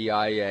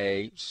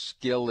 Jodia,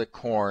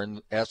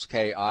 Skillicorn,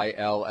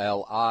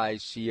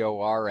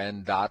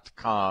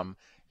 SKILLICORN.com.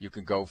 You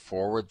can go /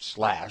 for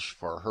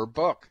her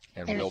book,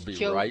 and we'll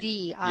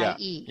be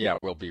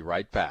we'll be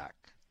right back.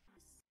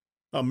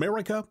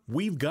 America,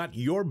 we've got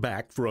your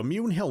back for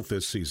Immune Health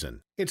this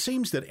season. It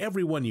seems that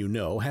everyone you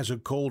know has a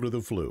cold or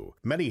the flu.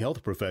 Many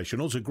health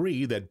professionals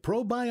agree that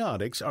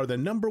probiotics are the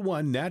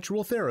 #1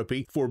 natural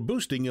therapy for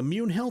boosting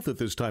immune health at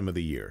this time of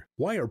the year.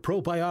 Why are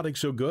probiotics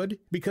so good?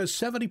 Because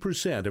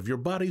 70% of your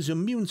body's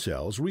immune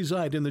cells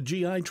reside in the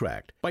GI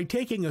tract. By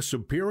taking a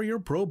superior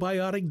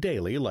probiotic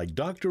daily like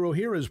Dr.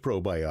 Ohhira's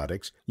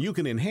probiotics, you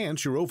can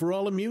enhance your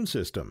overall immune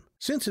system.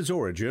 Since its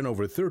origin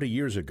over 30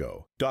 years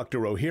ago, Dr.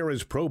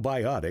 Ohhira's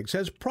probiotics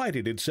has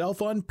prided itself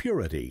on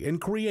purity in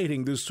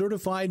creating the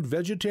certified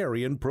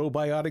vegetarian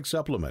probiotic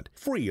supplement,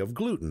 free of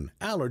gluten,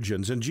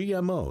 allergens, and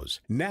GMOs.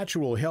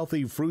 Natural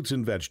healthy fruits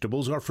and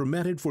vegetables are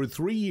fermented for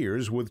 3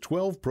 years with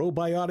 12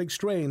 probiotic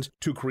strains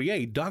to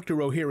create Dr.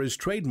 Ohhira's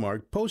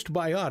trademark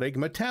postbiotic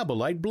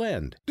metabolite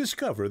blend.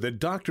 Discover the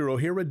Dr.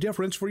 Ohhira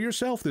difference for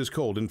yourself this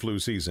cold and flu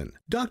season.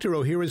 Dr.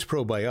 Ohhira's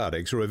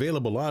probiotics are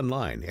available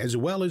online as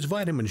well as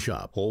Vitamin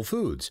Shop, Whole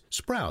Foods,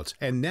 Sprouts,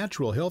 and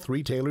natural health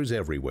retailers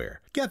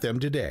everywhere. Get them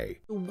today.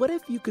 What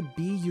if you could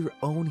be your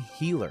own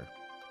healer?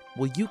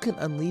 Well, you can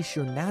unleash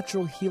your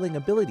natural healing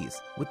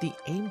abilities with the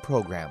AIM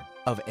program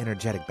of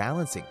energetic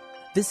balancing.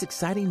 This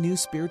exciting new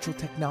spiritual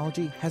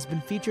technology has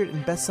been featured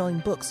in best-selling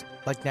books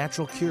like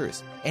Natural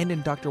Cures, and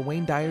in Dr.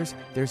 Wayne Dyer's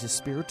There's a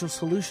Spiritual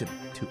Solution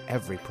to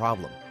Every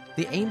Problem.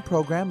 The AIM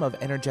program of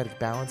energetic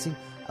balancing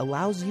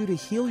allows you to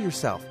heal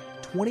yourself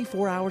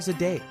 24 hours a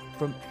day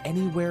from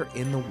anywhere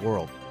in the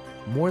world.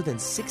 More than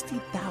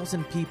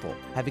 60,000 people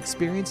have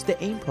experienced the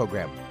AIM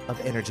program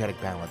of energetic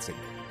balancing.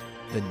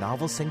 The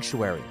novel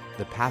Sanctuary,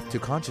 The Path to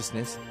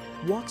Consciousness,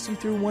 walks you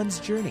through one's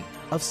journey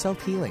of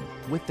self-healing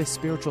with this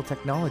spiritual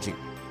technology.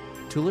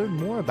 To learn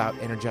more about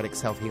energetic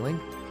self-healing,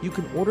 you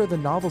can order the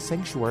novel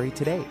Sanctuary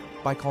today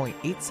by calling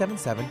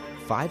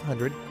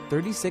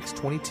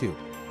 877-500-3622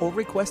 or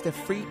request a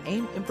free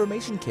AIM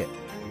information kit.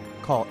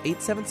 Call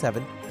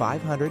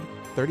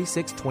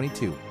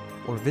 877-500-3622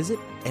 or visit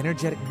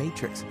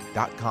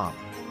energeticmatrix.com.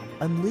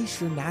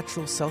 Unleash your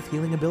natural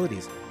self-healing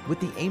abilities with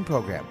the AIM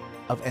program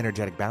of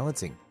energetic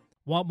balancing.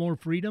 Want more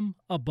freedom,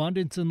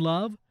 abundance, and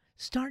love?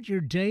 Start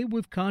your day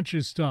with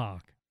Conscious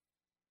Talk.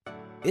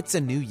 It's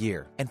a new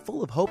year and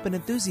full of hope and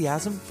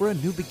enthusiasm for a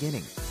new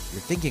beginning.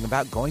 You're thinking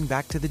about going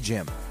back to the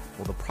gym.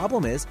 Well, the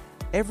problem is,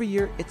 every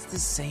year it's the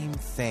same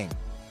thing.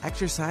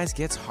 Exercise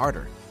gets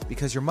harder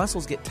because your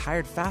muscles get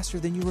tired faster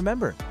than you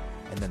remember.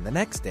 And then the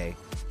next day,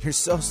 you're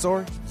so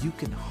sore you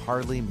can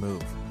hardly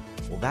move.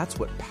 Well, that's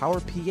what Power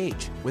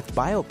pH with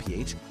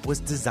BioPH was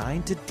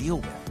designed to deal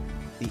with.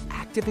 The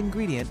active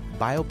ingredient,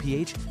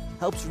 BioPH,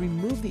 helps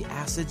remove the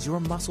acids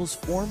your muscles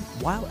form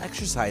while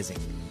exercising,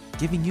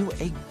 giving you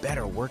a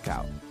better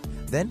workout.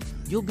 Then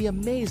you'll be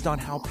amazed on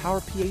how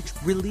Power pH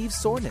relieves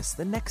soreness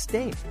the next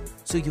day,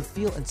 so you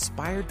feel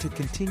inspired to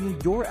continue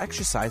your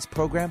exercise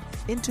program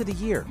into the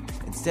year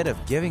instead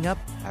of giving up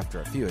after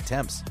a few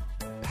attempts.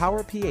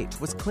 Power pH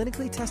was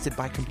clinically tested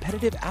by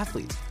competitive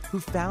athletes who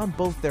found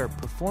both their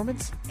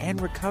performance and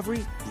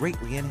recovery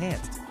greatly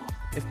enhanced.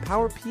 If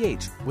Power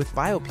pH with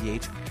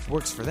BioPH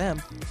works for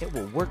them, it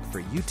will work for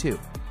you too.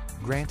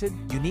 Granted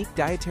unique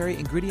dietary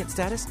ingredient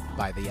status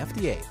by the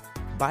FDA.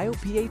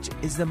 BioPH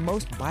is the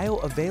most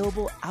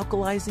bioavailable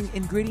alkalizing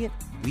ingredient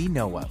we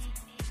know of.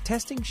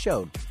 Testing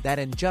showed that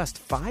in just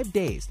 5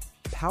 days,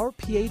 Power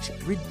pH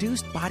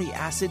reduced body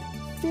acid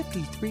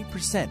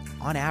 53%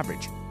 on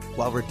average,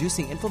 while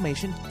reducing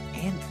inflammation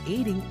and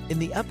aiding in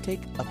the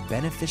uptake of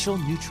beneficial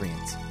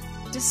nutrients.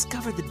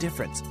 Discover the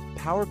difference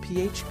Power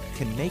pH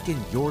can make in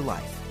your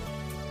life.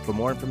 For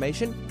more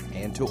information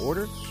and to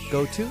order,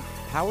 go to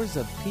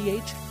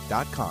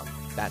powersofph.com.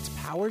 That's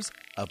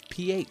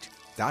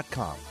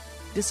powersofph.com.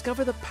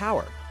 Discover the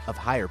power of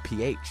higher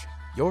pH.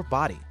 Your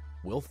body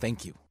will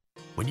thank you.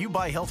 When you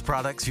buy health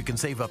products, you can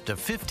save up to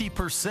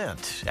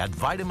 50% at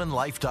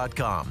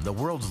VitaminLife.com, the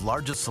world's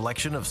largest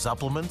selection of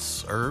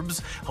supplements,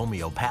 herbs,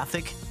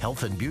 homeopathic,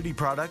 health and beauty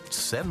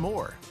products, and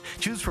more.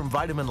 Choose from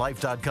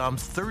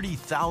VitaminLife.com's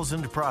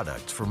 30,000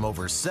 products from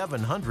over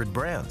 700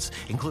 brands,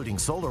 including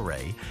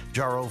Solaray,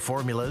 Jarrow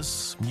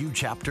Formulas, New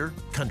Chapter,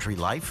 Country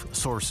Life,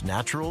 Source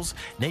Naturals,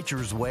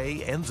 Nature's Way,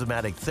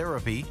 Enzymatic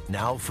Therapy,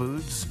 Now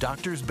Foods,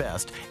 Doctor's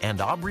Best,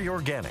 and Aubrey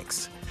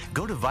Organics.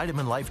 Go to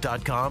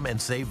VitaminLife.com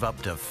and save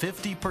up to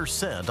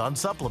 50% on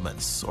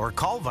supplements, or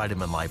call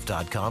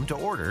VitaminLife.com to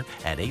order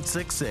at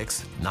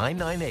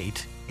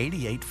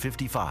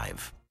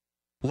 866-998-8855.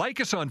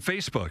 Like us on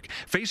Facebook,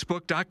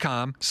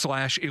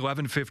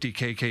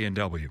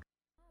 facebook.com/1150kknw.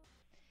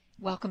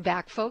 Welcome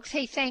back, folks.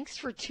 Hey, thanks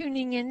for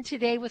tuning in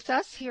today with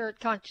us here at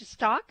Conscious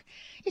Talk.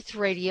 It's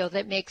radio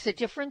that makes a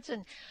difference,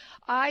 and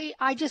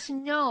I just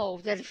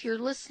know that if you're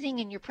listening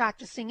and you're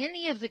practicing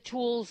any of the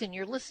tools and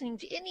you're listening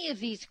to any of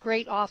these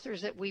great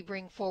authors that we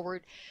bring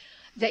forward,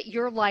 that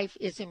your life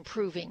is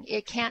improving.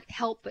 It can't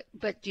help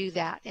but do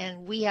that.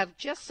 And we have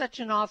just such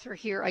an author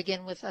here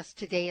again with us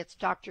today. It's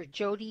Dr.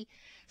 Jody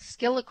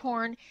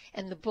Skillicorn,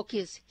 and the book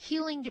is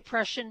Healing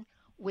Depression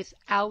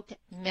Without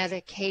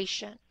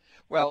Medication.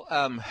 Well,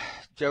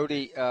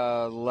 Jody,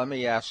 let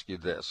me ask you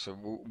this.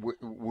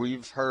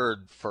 We've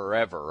heard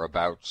forever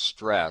about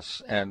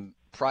stress, and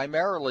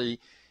primarily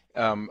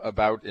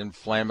about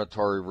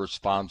inflammatory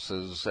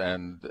responses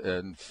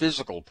and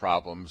physical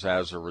problems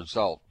as a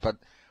result. But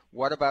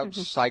what about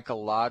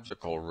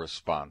psychological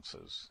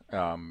responses?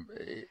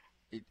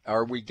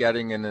 Are we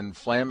getting an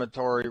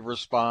inflammatory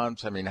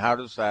response? I mean, how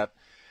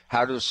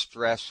does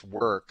stress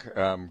work?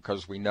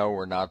 Because we know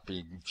we're not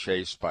being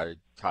chased by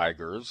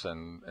tigers,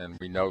 and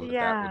we know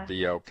that would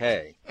be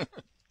okay.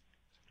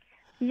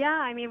 Yeah,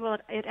 I mean, well,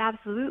 it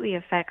absolutely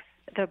affects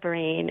the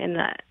brain in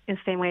the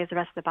same way as the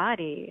rest of the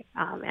body.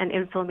 And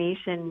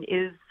inflammation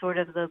is sort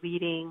of the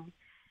leading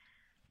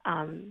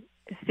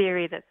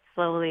theory that's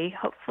slowly,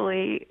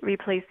 hopefully,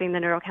 replacing the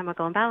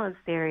neurochemical imbalance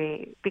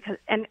theory. Because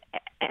and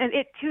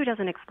it too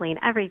doesn't explain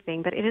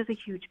everything, but it is a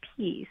huge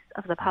piece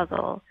of the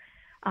puzzle.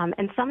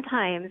 And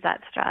sometimes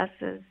that stress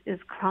is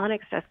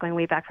chronic stress going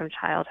way back from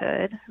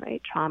childhood,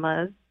 right?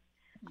 Traumas,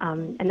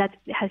 and that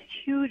has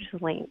huge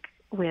link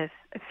with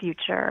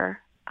future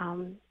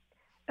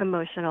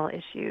emotional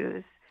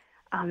issues.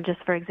 Just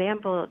for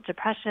example,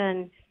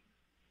 depression.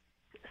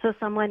 So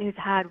someone who's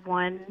had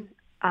one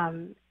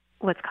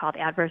what's called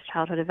adverse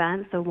childhood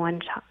event, so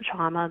one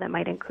trauma that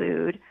might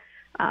include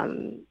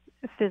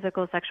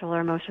physical, sexual, or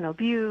emotional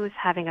abuse,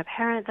 having a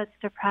parent that's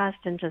depressed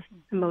and just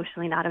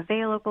emotionally not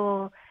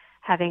available,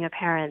 having a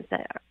parent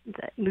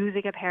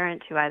losing a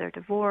parent to either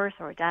divorce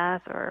or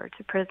death or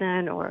to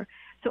prison, or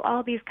so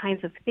all these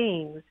kinds of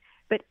things.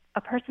 But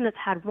a person that's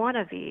had one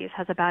of these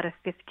has about a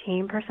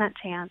 15%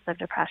 chance of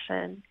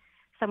depression.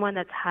 Someone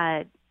that's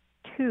had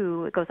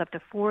two, it goes up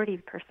to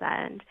 40%.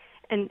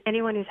 And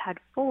anyone who's had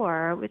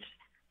four, which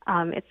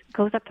it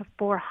goes up to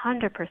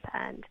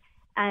 400%.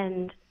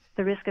 And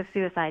the risk of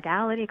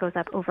suicidality goes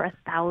up over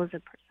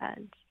 1,000%.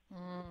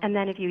 And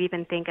then if you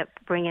even think of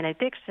bring in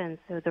addiction,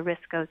 so the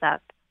risk goes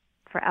up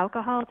for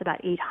alcohol, it's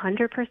about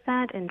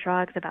 800%, and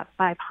drugs about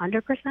 500%.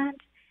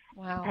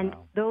 Wow. And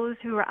those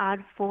who are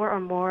on four or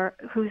more,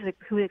 who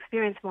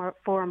experience four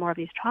or more of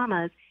these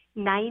traumas,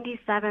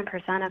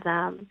 97% of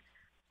them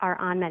are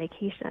on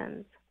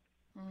medications.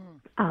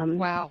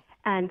 Wow.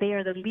 And they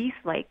are the least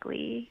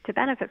likely to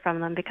benefit from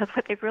them because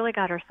what they've really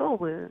got are soul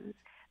wounds.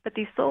 But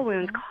these soul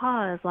wounds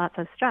cause lots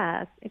of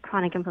stress and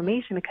chronic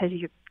inflammation because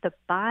the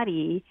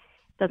body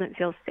doesn't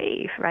feel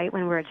safe, right?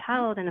 When we're a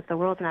child, and if the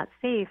world's not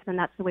safe, then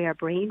that's the way our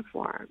brain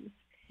forms.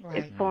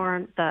 Right. It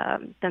forms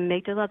the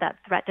amygdala, that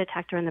threat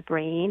detector in the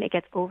brain. It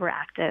gets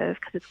overactive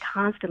because it's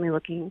constantly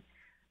looking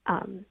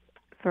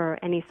for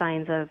any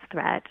signs of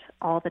threat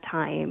all the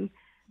time.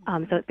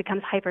 So it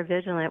becomes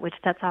hypervigilant, which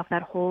sets off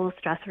that whole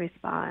stress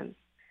response.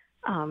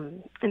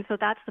 And so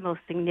that's the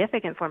most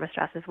significant form of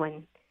stress is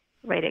when,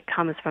 right, it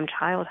comes from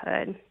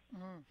childhood.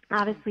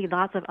 Obviously,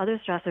 lots of other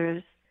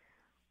stressors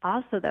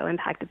also, though,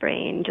 impact the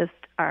brain, just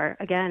our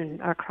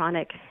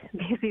chronic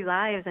busy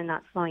lives and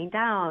not slowing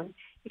down.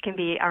 It can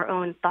be our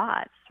own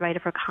thoughts, right?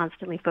 If we're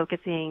constantly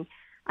focusing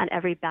on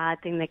every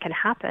bad thing that can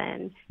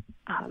happen,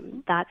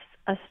 that's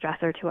a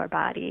stressor to our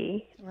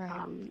body. Right.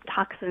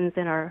 Toxins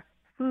in our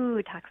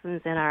food,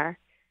 toxins in our,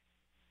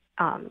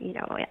 in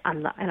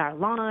our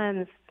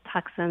lawns,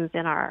 toxins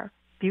in our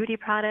beauty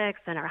products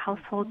and our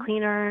household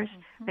cleaners,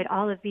 right?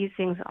 All of these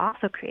things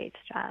also create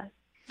stress.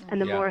 And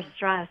the more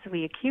stress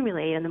we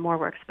accumulate and the more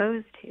we're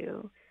exposed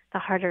to, the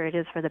harder it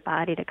is for the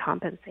body to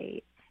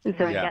compensate. And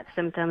so we get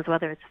symptoms,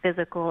 whether it's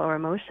physical or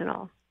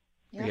emotional.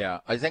 Yeah,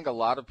 I think a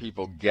lot of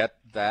people get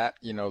that,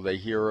 they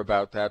hear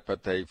about that,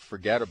 but they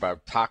forget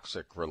about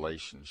toxic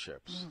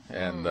relationships.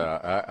 And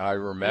I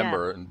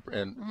remember, and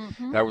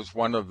that was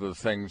one of the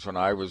things when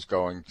I was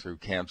going through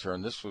cancer,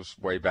 and this was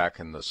way back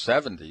in the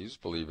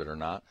 70s, believe it or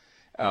not.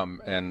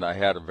 And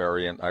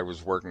I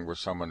was working with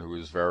someone who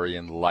was very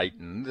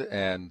enlightened,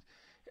 and,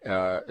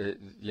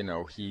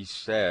 he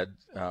said,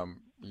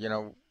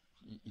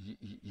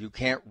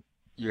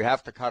 you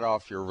have to cut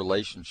off your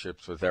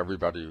relationships with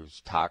everybody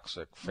who's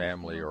toxic,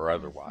 family or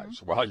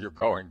otherwise, while you're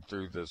going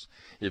through this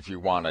if you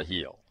want to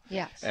heal.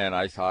 Yes. And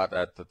I thought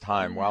at the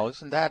time, well,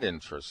 isn't that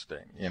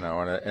interesting?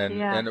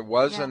 And it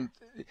wasn't,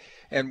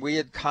 and we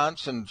had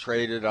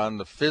concentrated on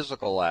the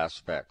physical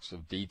aspects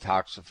of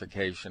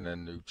detoxification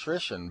and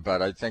nutrition,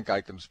 but I think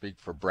I can speak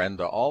for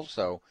Brenda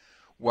also.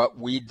 What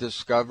we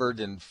discovered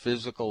in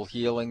physical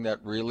healing,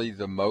 that really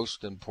the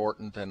most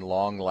important and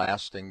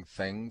long-lasting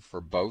thing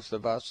for both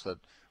of us that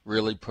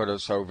really put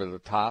us over the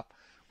top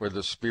were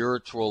the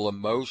spiritual,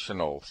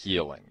 emotional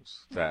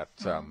healings that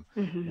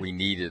we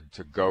needed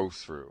to go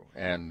through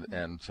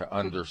and to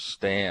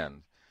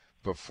understand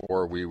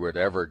before we would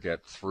ever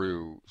get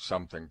through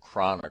something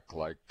chronic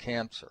like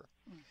cancer.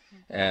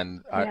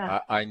 And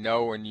I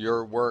know in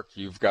your work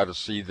you've got to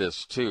see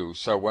this too.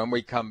 So when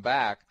we come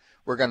back,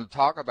 we're going to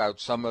talk about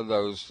some of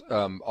those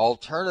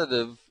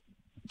alternative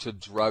to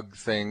drug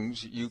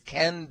things you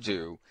can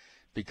do,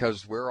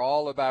 because we're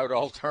all about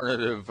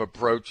alternative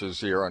approaches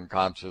here on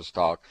Conscious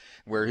Talk.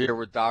 We're here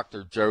with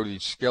Dr. Jody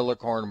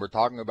Skillicorn. We're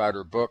talking about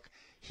her book,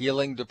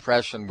 Healing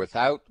Depression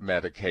Without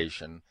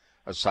Medication,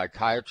 A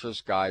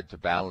Psychiatrist's Guide to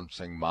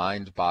Balancing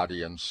Mind,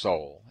 Body, and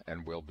Soul.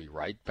 And we'll be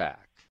right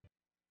back.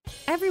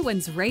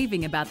 Everyone's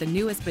raving about the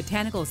newest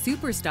botanical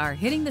superstar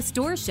hitting the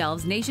store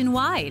shelves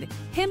nationwide.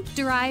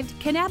 Hemp-derived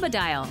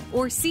cannabidiol,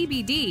 or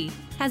CBD,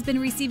 has been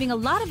receiving a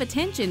lot of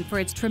attention for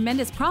its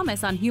tremendous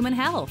promise on human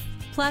health.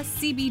 Plus,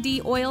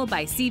 CBD Oil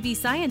by CV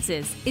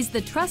Sciences is the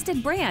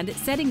trusted brand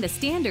setting the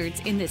standards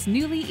in this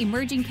newly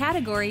emerging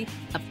category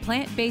of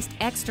plant-based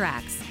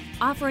extracts,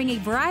 offering a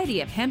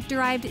variety of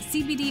hemp-derived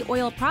CBD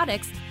oil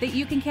products that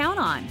you can count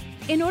on.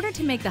 In order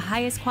to make the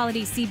highest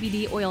quality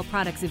CBD oil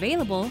products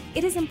available,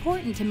 it is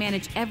important to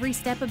manage every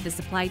step of the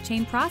supply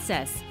chain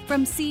process,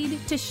 from seed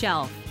to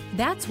shelf.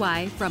 That's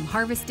why, from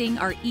harvesting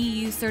our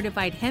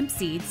EU-certified hemp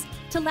seeds,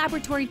 to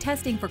laboratory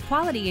testing for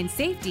quality and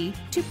safety,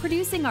 to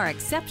producing our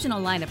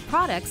exceptional line of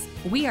products,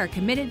 we are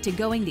committed to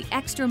going the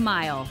extra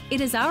mile. It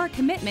is our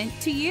commitment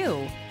to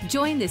you.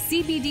 Join the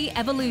CBD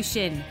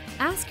evolution.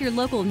 Ask your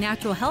local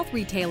natural health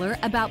retailer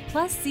about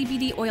Plus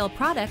CBD oil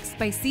products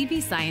by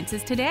CV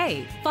Sciences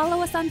today.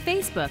 Follow us on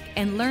Facebook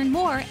and learn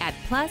more at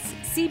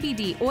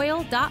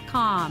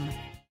pluscbdoil.com.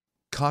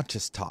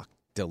 Conscious Talk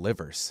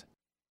delivers.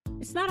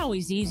 It's not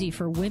always easy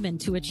for women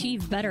to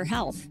achieve better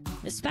health,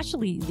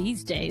 especially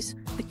these days.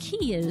 The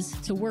key is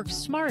to work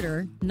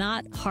smarter,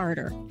 not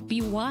harder.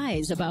 Be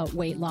wise about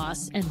weight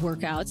loss and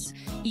workouts.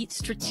 Eat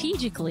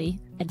strategically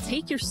and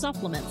take your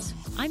supplements.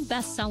 I'm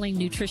best-selling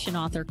nutrition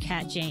author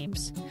Kat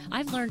James.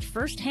 I've learned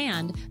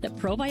firsthand that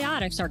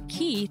probiotics are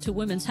key to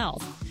women's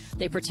health.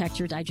 They protect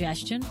your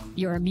digestion,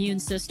 your immune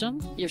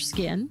system, your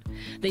skin.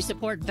 They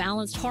support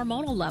balanced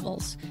hormonal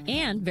levels.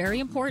 And, very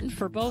important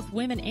for both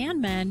women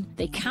and men,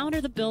 they counter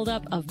the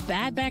buildup of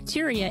bad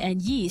bacteria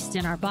and yeast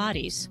in our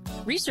bodies.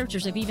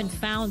 Researchers have even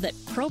found that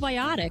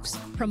probiotics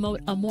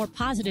promote a more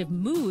positive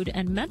mood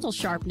and mental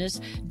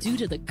sharpness due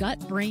to the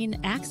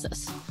gut-brain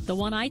axis. The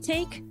one I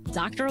take?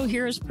 Dr.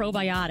 Ohhira's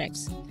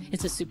Probiotics.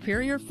 It's a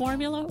superior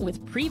formula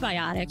with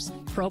prebiotics,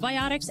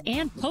 probiotics,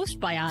 and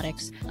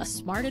postbiotics, a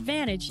smart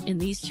advantage in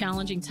these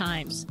challenging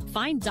times.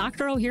 Find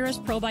Dr. Ohhira's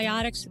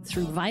Probiotics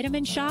through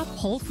Vitamin Shop,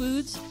 Whole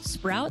Foods,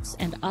 Sprouts,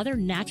 and other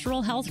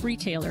natural health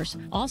retailers,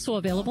 also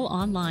available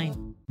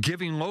online.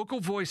 Giving local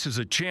voices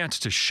a chance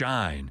to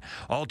shine.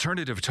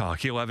 Alternative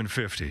Talk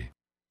 1150.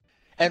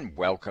 And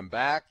welcome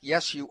back.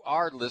 Yes, you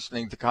are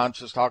listening to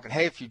Conscious Talk. And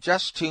hey, if you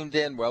just tuned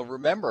in, well,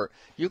 remember,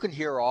 you can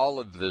hear all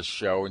of this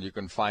show and you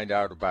can find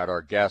out about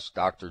our guest,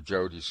 Dr.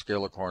 Jody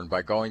Skillicorn,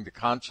 by going to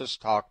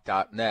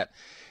conscioustalk.net.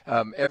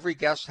 Every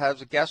guest has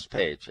a guest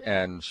page,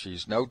 and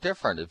she's no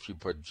different. If you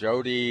put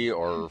Jody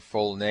or her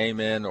full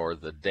name in or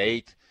the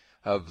date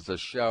of the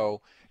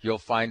show, you'll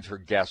find her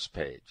guest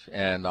page.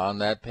 And on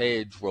that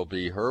page will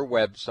be her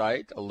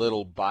website, a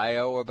little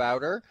bio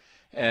about her,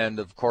 and,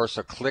 of course,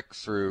 a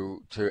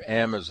click-through to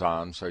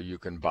Amazon so you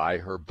can buy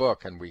her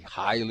book. And we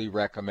highly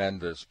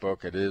recommend this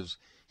book. It is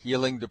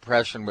Healing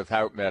Depression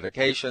Without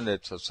Medication.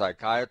 It's a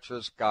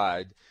psychiatrist's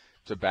guide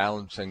to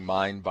balancing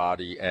mind,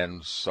 body,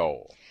 and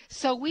soul.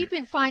 So we've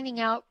been finding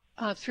out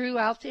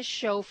throughout this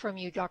show from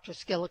you, Dr.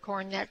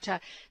 Skillicorn,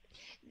 that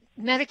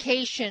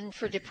medication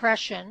for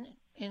depression,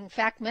 in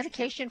fact,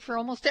 medication for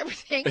almost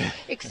everything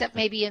except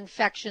maybe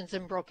infections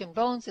and broken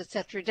bones,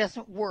 etc.,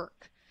 doesn't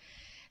work.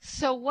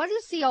 So what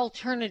is the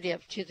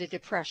alternative to the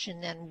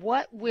depression then?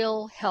 What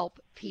will help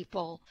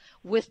people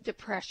with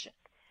depression?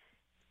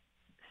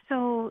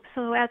 So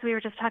as we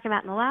were just talking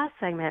about in the last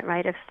segment,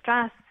 right, if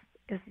stress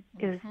is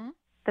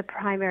the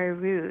primary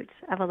root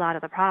of a lot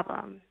of the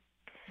problem,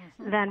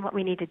 then what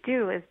we need to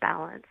do is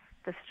balance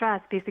the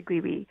stress.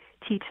 Basically, we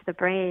teach the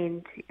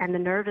brain and the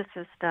nervous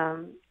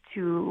system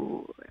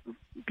to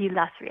be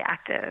less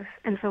reactive.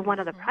 And so one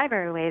of the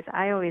primary ways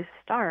I always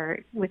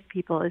start with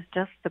people is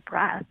just the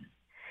breath.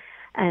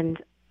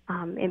 And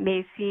it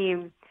may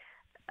seem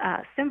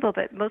simple,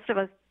 but most of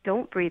us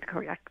don't breathe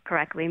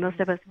correctly.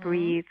 Most of us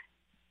breathe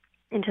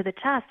into the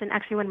chest. And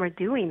actually, when we're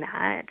doing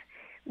that,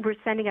 we're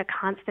sending a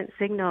constant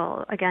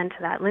signal, again, to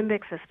that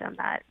limbic system,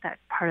 that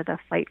part of the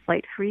fight,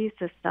 flight, freeze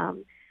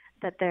system,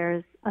 that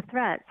there's a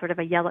threat, sort of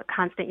a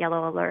constant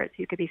yellow alert. So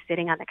you could be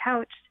sitting on the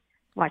couch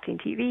watching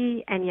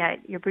TV, and yet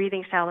you're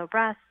breathing shallow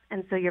breaths.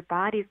 And so your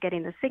body's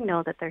getting the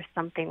signal that there's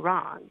something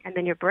wrong. And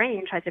then your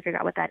brain tries to figure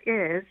out what that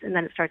is, and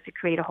then it starts to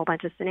create a whole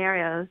bunch of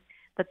scenarios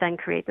that then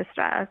create the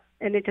stress.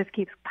 And it just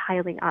keeps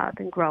piling up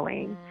and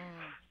growing.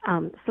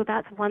 So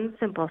that's one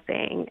simple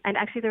thing. And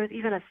actually, there was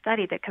even a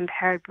study that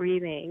compared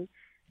breathing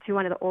to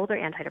one of the older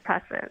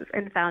antidepressants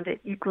and found it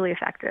equally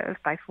effective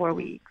by 4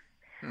 weeks.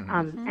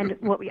 And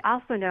what we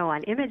also know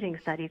on imaging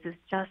studies is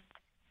just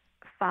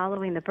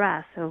following the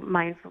breath, so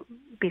mindful,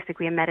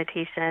 basically a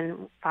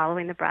meditation,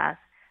 following the breath,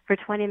 for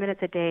 20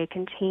 minutes a day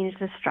can change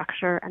the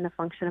structure and the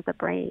function of the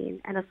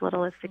brain in as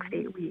little as 6 to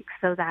 8 weeks,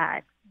 so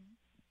that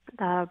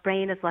the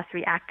brain is less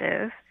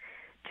reactive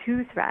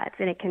to threats,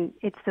 and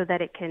it's so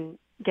that it can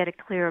get a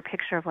clearer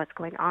picture of what's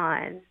going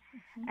on.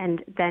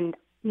 And then,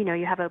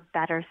 you have a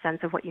better sense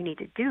of what you need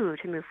to do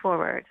to move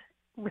forward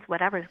with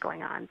whatever's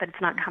going on, but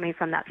it's not coming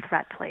from that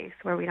threat place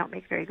where we don't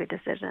make very good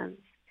decisions.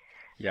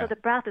 So the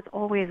breath is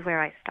always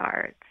where I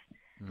start.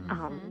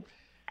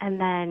 And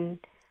then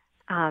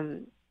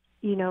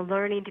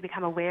learning to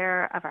become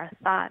aware of our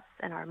thoughts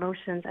and our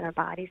emotions and our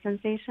body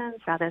sensations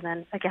rather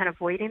than, again,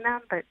 avoiding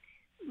them, but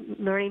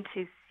learning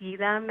to see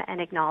them and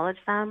acknowledge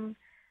them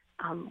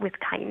with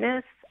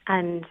kindness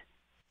and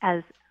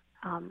as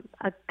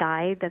a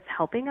guide that's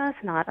helping us,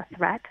 not a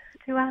threat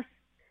to us,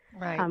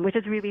 right? Which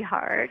is really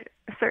hard,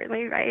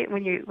 certainly, right?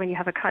 When you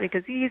have a chronic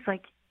disease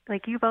like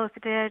you both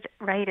did,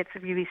 right? It's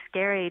really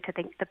scary to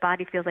think the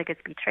body feels like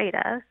it's betrayed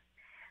us,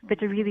 but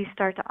to really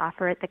start to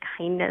offer it the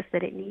kindness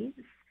that it needs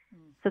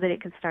so that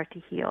it can start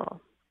to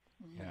heal.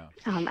 Yeah.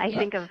 I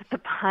think of the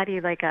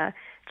body like a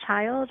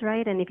child,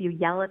 right? And if you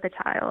yell at the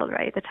child,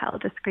 right, the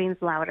child just screams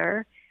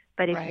louder.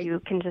 But if you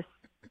can just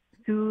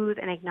soothe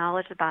and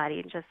acknowledge the body,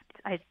 and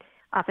I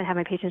often have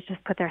my patients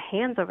just put their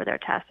hands over their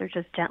chest or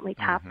just gently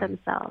tap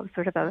themselves,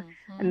 sort of a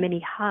mini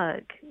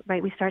hug,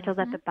 right? We start to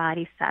let the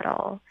body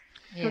settle.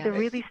 So they're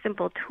really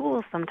simple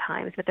tools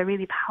sometimes, but they're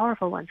really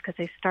powerful ones because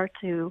they start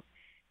to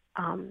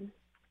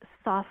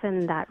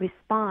soften that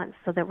response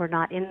so that we're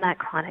not in that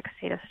chronic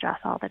state of stress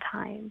all the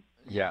time.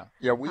 Yeah,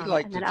 we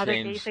like and to then other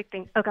change. Basic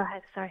things. Oh, go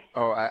ahead. Sorry.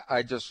 Oh,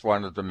 I just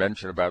wanted to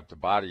mention about the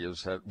body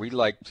is that we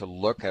like to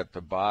look at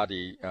the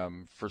body.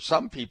 For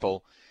some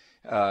people,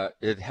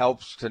 it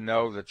helps to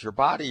know that your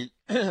body,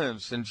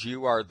 since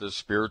you are the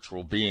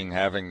spiritual being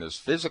having this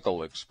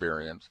physical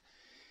experience,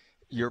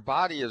 your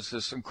body is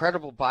this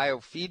incredible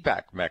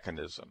biofeedback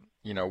mechanism,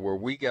 where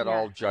we get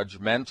all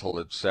judgmental,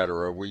 et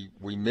cetera.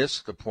 We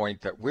miss the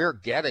point that we're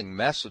getting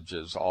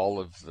messages all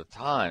of the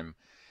time.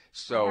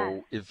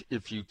 So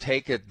if you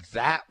take it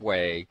that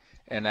way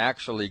and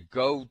actually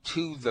go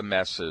to the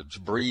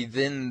message, breathe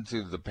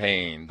into the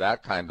pain,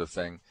 that kind of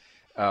thing,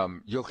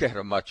 you'll get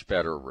a much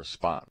better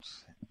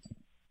response.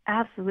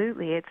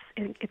 Absolutely.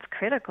 It's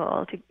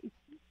critical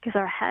because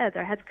our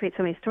heads create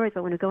so many stories,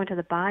 but when we go into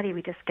the body,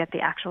 we just get the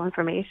actual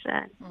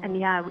information. And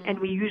and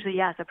we usually,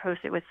 approach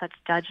it with such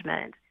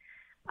judgment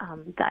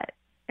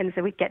and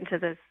so we get into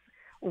this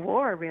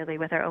war really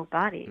with our own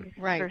bodies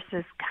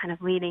versus kind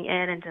of leaning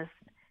in and just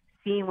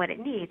seeing what it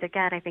needs.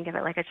 Again, I think of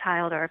it like a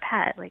child or a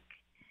pet. Like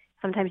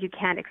sometimes you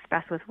can't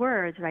express with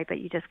words, right? But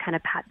you just kind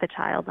of pat the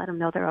child, let them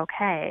know they're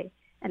okay,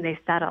 and they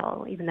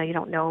settle, even though you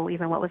don't know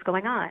even what was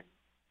going on.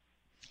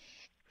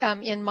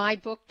 In my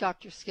book,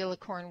 Dr.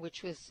 Skillicorn,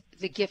 which was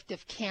The Gift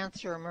of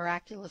Cancer, A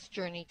Miraculous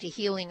Journey to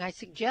Healing, I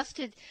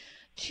suggested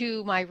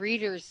to my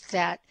readers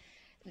that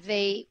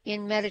they,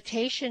 in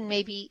meditation,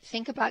 maybe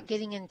think about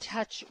getting in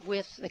touch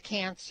with the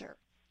cancer.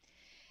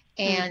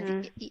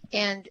 And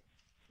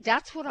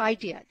that's what I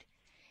did.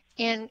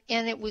 And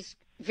it was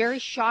very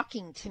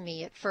shocking to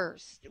me at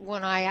first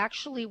when I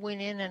actually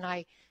went in and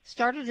I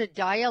started a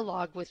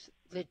dialogue with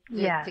the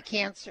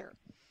cancer.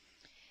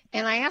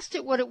 And I asked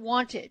it what it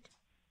wanted.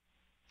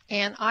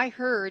 And I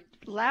heard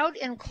loud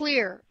and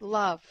clear,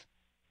 love.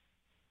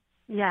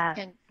 Yeah.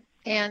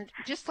 And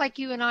just like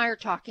you and I are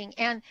talking.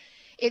 And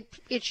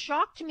it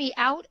shocked me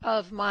out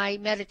of my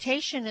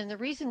meditation. And the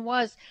reason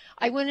was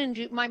I went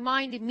into my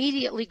mind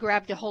immediately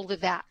grabbed a hold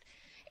of that.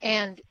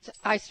 And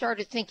I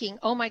started thinking,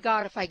 oh, my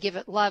God, if I give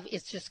it love,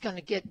 it's just going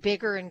to get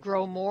bigger and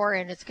grow more,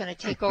 and it's going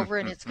to take over,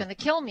 and it's going to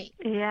kill me.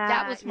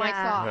 That was my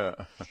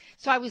thought.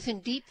 So I was in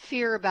deep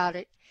fear about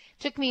it. It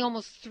took me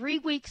almost 3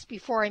 weeks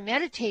before I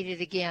meditated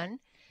again,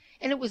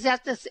 and it was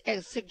at the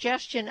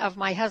suggestion of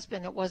my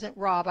husband. It wasn't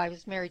Rob. I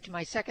was married to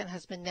my second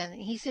husband then.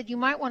 And he said, you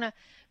might want to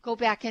go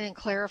back in and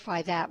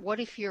clarify that.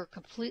 What if you're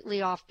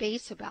completely off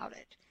base about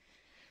it?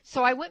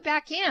 So I went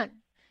back in,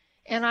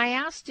 and I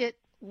asked it,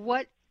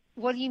 what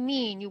do you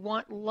mean you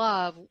want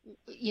love,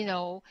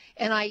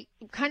 and I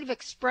kind of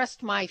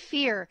expressed my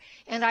fear,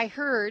 and I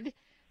heard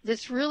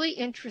this really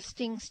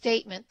interesting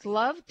statement.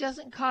 Love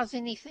doesn't cause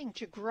anything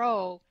to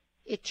grow.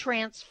 It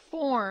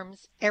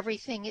transforms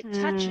everything it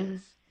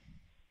touches.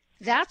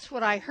 That's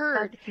what I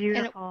heard. That's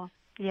beautiful.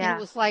 And it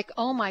was like,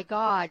 oh my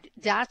God,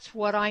 that's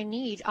what I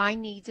need. I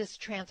need this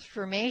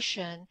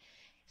transformation.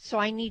 So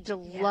I need to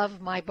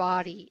love my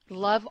body,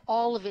 love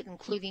all of it,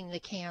 including the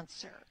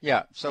cancer.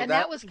 Yeah. So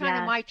that was kind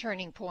of my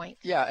turning point.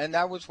 Yeah, and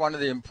that was one of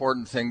the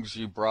important things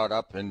you brought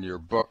up in your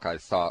book, I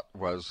thought,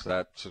 was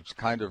that it's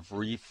kind of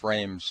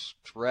reframe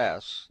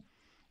stress,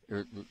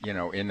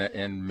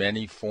 in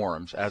many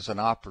forms as an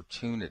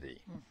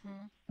opportunity.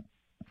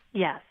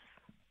 Yes.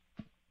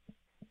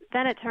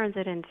 Then it turns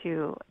it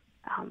into,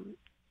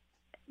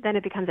 then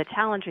it becomes a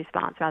challenge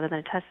response rather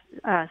than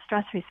a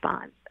stress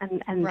response,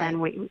 and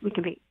then we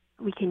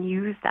can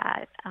use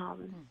that.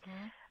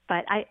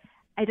 But I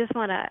just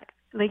want to,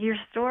 like, your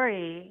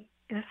story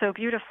is so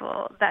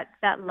beautiful,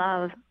 that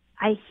love,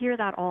 I hear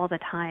that all the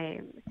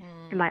time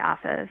in my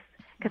office,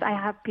 because I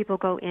have people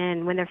go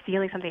in when they're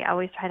feeling something. I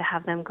always try to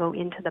have them go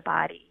into the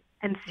body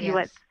and see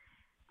what,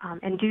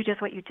 and do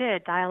just what you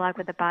did, dialogue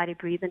with the body,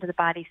 breathe into the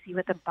body, see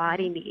what the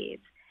body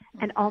needs.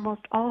 And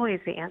almost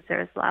always the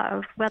answer is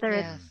love, whether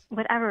it's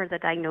whatever the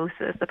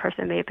diagnosis the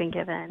person may have been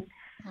given.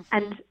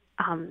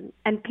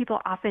 And people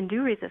often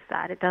do resist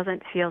that. It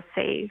doesn't feel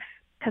safe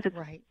because it's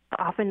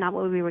often not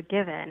what we were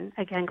given.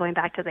 Again, going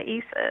back to the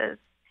ACEs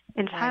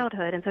in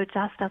childhood. And so it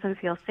just doesn't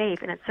feel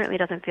safe, and it certainly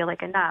doesn't feel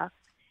like enough.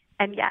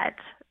 And yet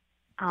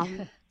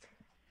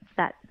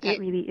that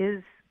really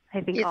is,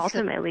 I think,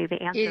 ultimately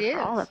the answer for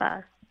all of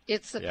us.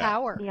 It's the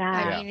power. Yeah.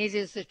 I mean, it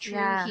is the true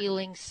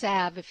healing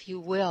salve, if you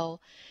will,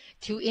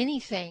 to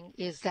anything,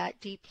 is that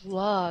deep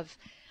love.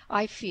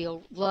 I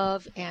feel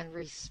love and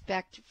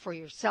respect for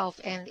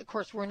yourself. And, of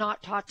course, we're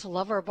not taught to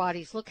love our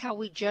bodies. Look how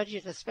we judge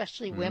it,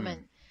 especially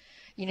women.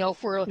 You know,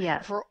 if we're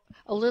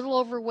a little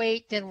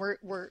overweight, then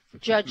we're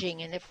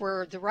judging. And if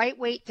we're the right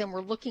weight, then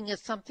we're looking at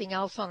something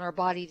else on our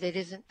body that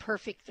isn't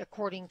perfect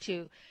according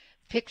to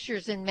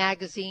pictures in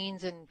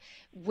magazines and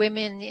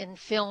women in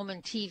film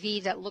and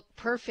TV that look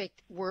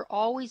perfect. We're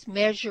always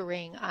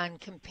measuring on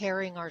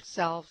comparing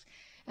ourselves.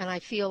 And I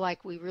feel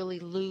like we really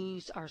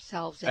lose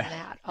ourselves in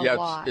that a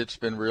lot. It's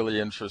been really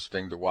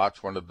interesting to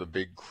watch. One of the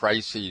big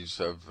crises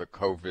of the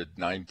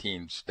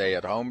COVID-19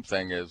 stay-at-home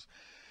thing is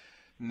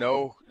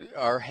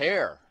our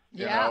hair.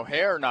 You know,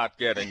 hair not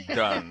getting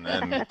done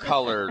and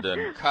colored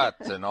and cut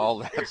and all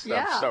that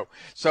stuff.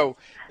 So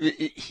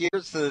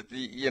here's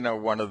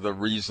one of the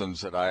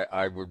reasons that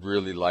I would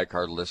really like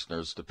our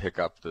listeners to pick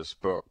up this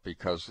book,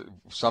 because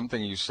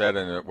something you said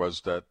in it was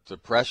that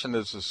depression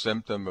is a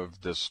symptom of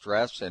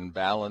distress,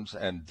 imbalance,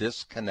 and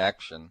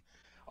disconnection,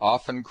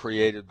 often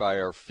created by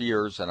our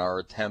fears and our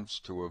attempts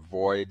to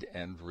avoid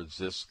and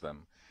resist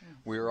them.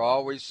 We're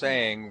always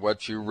saying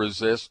what you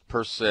resist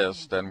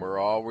persists, and we're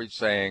always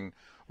saying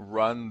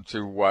run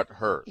to what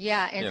hurts.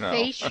 Yeah, and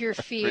face your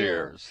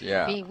fears.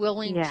 Be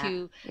willing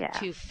to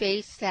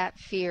face that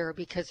fear,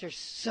 because there's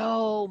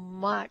so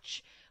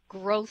much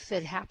growth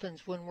that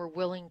happens when we're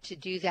willing to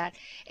do that.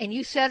 And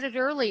you said it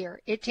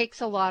earlier, it takes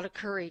a lot of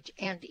courage,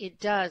 and it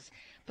does.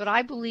 But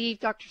I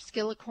believe, Dr.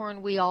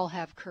 Skillicorn, we all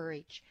have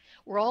courage.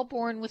 We're all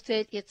born with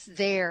it. It's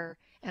there,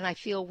 and I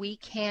feel we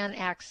can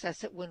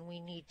access it when we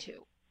need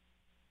to.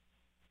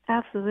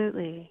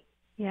 Absolutely.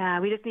 Yeah,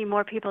 we just need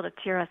more people to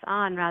cheer us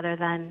on rather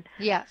than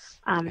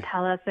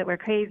tell us that we're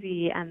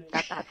crazy and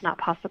that that's not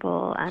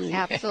possible. And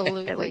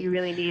absolutely, that what you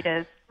really need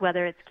is,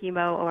 whether it's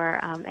chemo or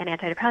an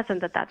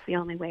antidepressant, that's the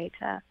only way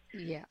to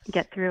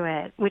get through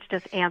it, which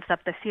just amps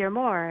up the fear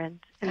more and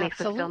makes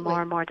us feel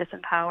more and more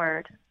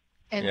disempowered.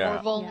 And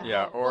more vulnerable.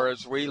 Yeah, or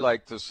as we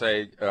like to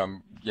say,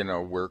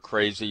 we're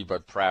crazy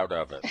but proud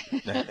of it.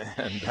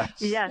 And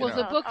that's, well,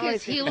 the book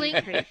is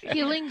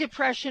Healing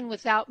Depression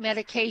Without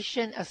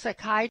Medication, a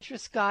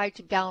Psychiatrist's Guide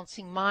to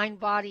Balancing Mind,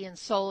 Body, and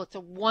Soul. It's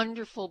a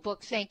wonderful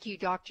book. Thank you,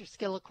 Dr.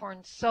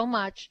 Skillicorn, so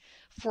much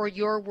for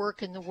your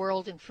work in the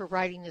world and for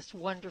writing this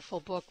wonderful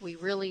book. We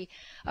really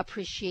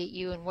appreciate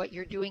you and what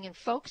you're doing. And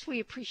folks,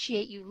 we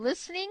appreciate you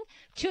listening,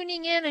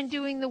 tuning in, and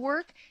doing the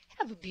work.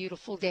 Have a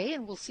beautiful day,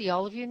 and we'll see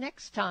all of you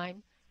next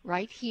time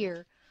right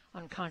here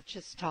on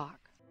Conscious Talk.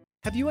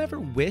 Have you ever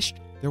wished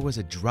there was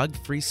a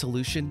drug-free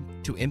solution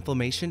to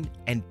inflammation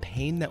and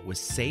pain that was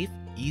safe,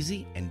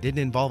 easy, and didn't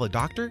involve a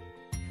doctor?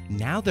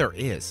 Now there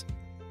is.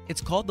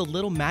 It's called the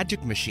Little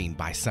Magic Machine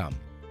by some.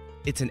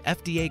 It's an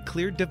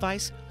FDA-cleared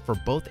device for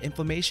both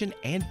inflammation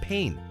and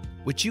pain,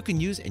 which you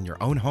can use in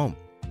your own home.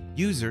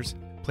 Users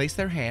place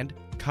their hand,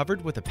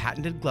 covered with a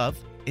patented glove,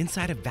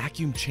 inside a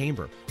vacuum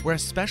chamber where a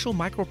special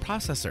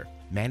microprocessor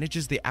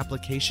manages the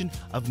application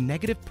of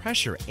negative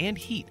pressure and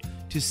heat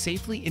to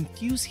safely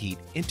infuse heat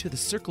into the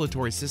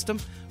circulatory system,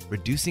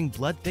 reducing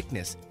blood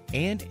thickness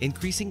and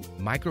increasing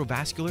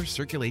microvascular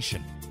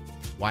circulation.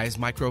 Why is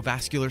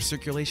microvascular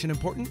circulation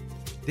important?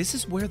 This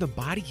is where the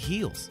body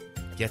heals,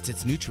 gets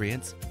its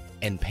nutrients,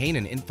 and pain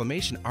and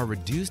inflammation are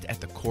reduced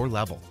at the core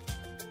level.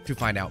 To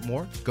find out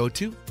more, go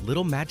to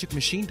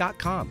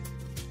littlemagicmachine.com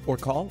or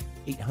call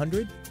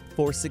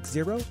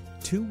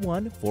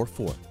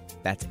 800-460-2144.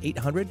 That's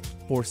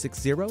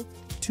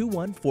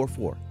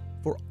 800-460-2144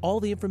 for all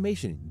the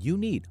information you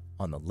need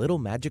on the Little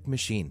Magic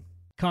Machine.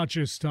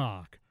 Conscious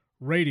Talk,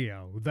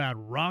 radio that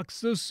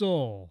rocks the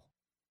soul.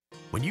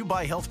 When you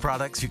buy health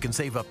products, you can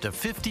save up to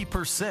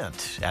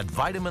 50% at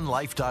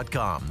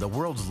VitaminLife.com, the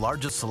world's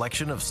largest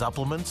selection of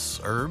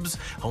supplements, herbs,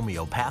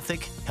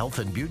 homeopathic, health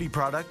and beauty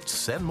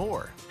products, and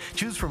more.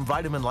 Choose from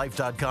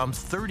VitaminLife.com's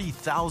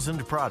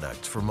 30,000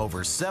 products from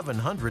over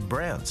 700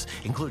 brands,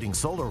 including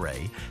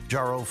Solaray,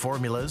 Jarrow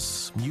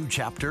Formulas, New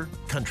Chapter,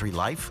 Country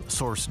Life,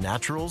 Source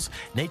Naturals,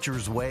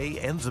 Nature's Way,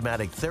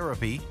 Enzymatic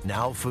Therapy,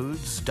 Now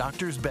Foods,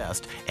 Doctor's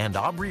Best, and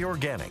Aubrey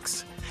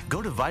Organics.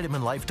 Go to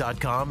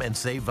VitaminLife.com and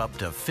save up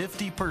to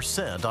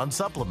 50% on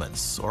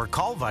supplements, or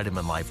call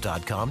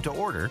VitaminLife.com to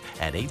order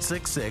at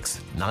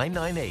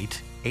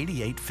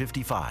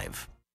 866-998-8855.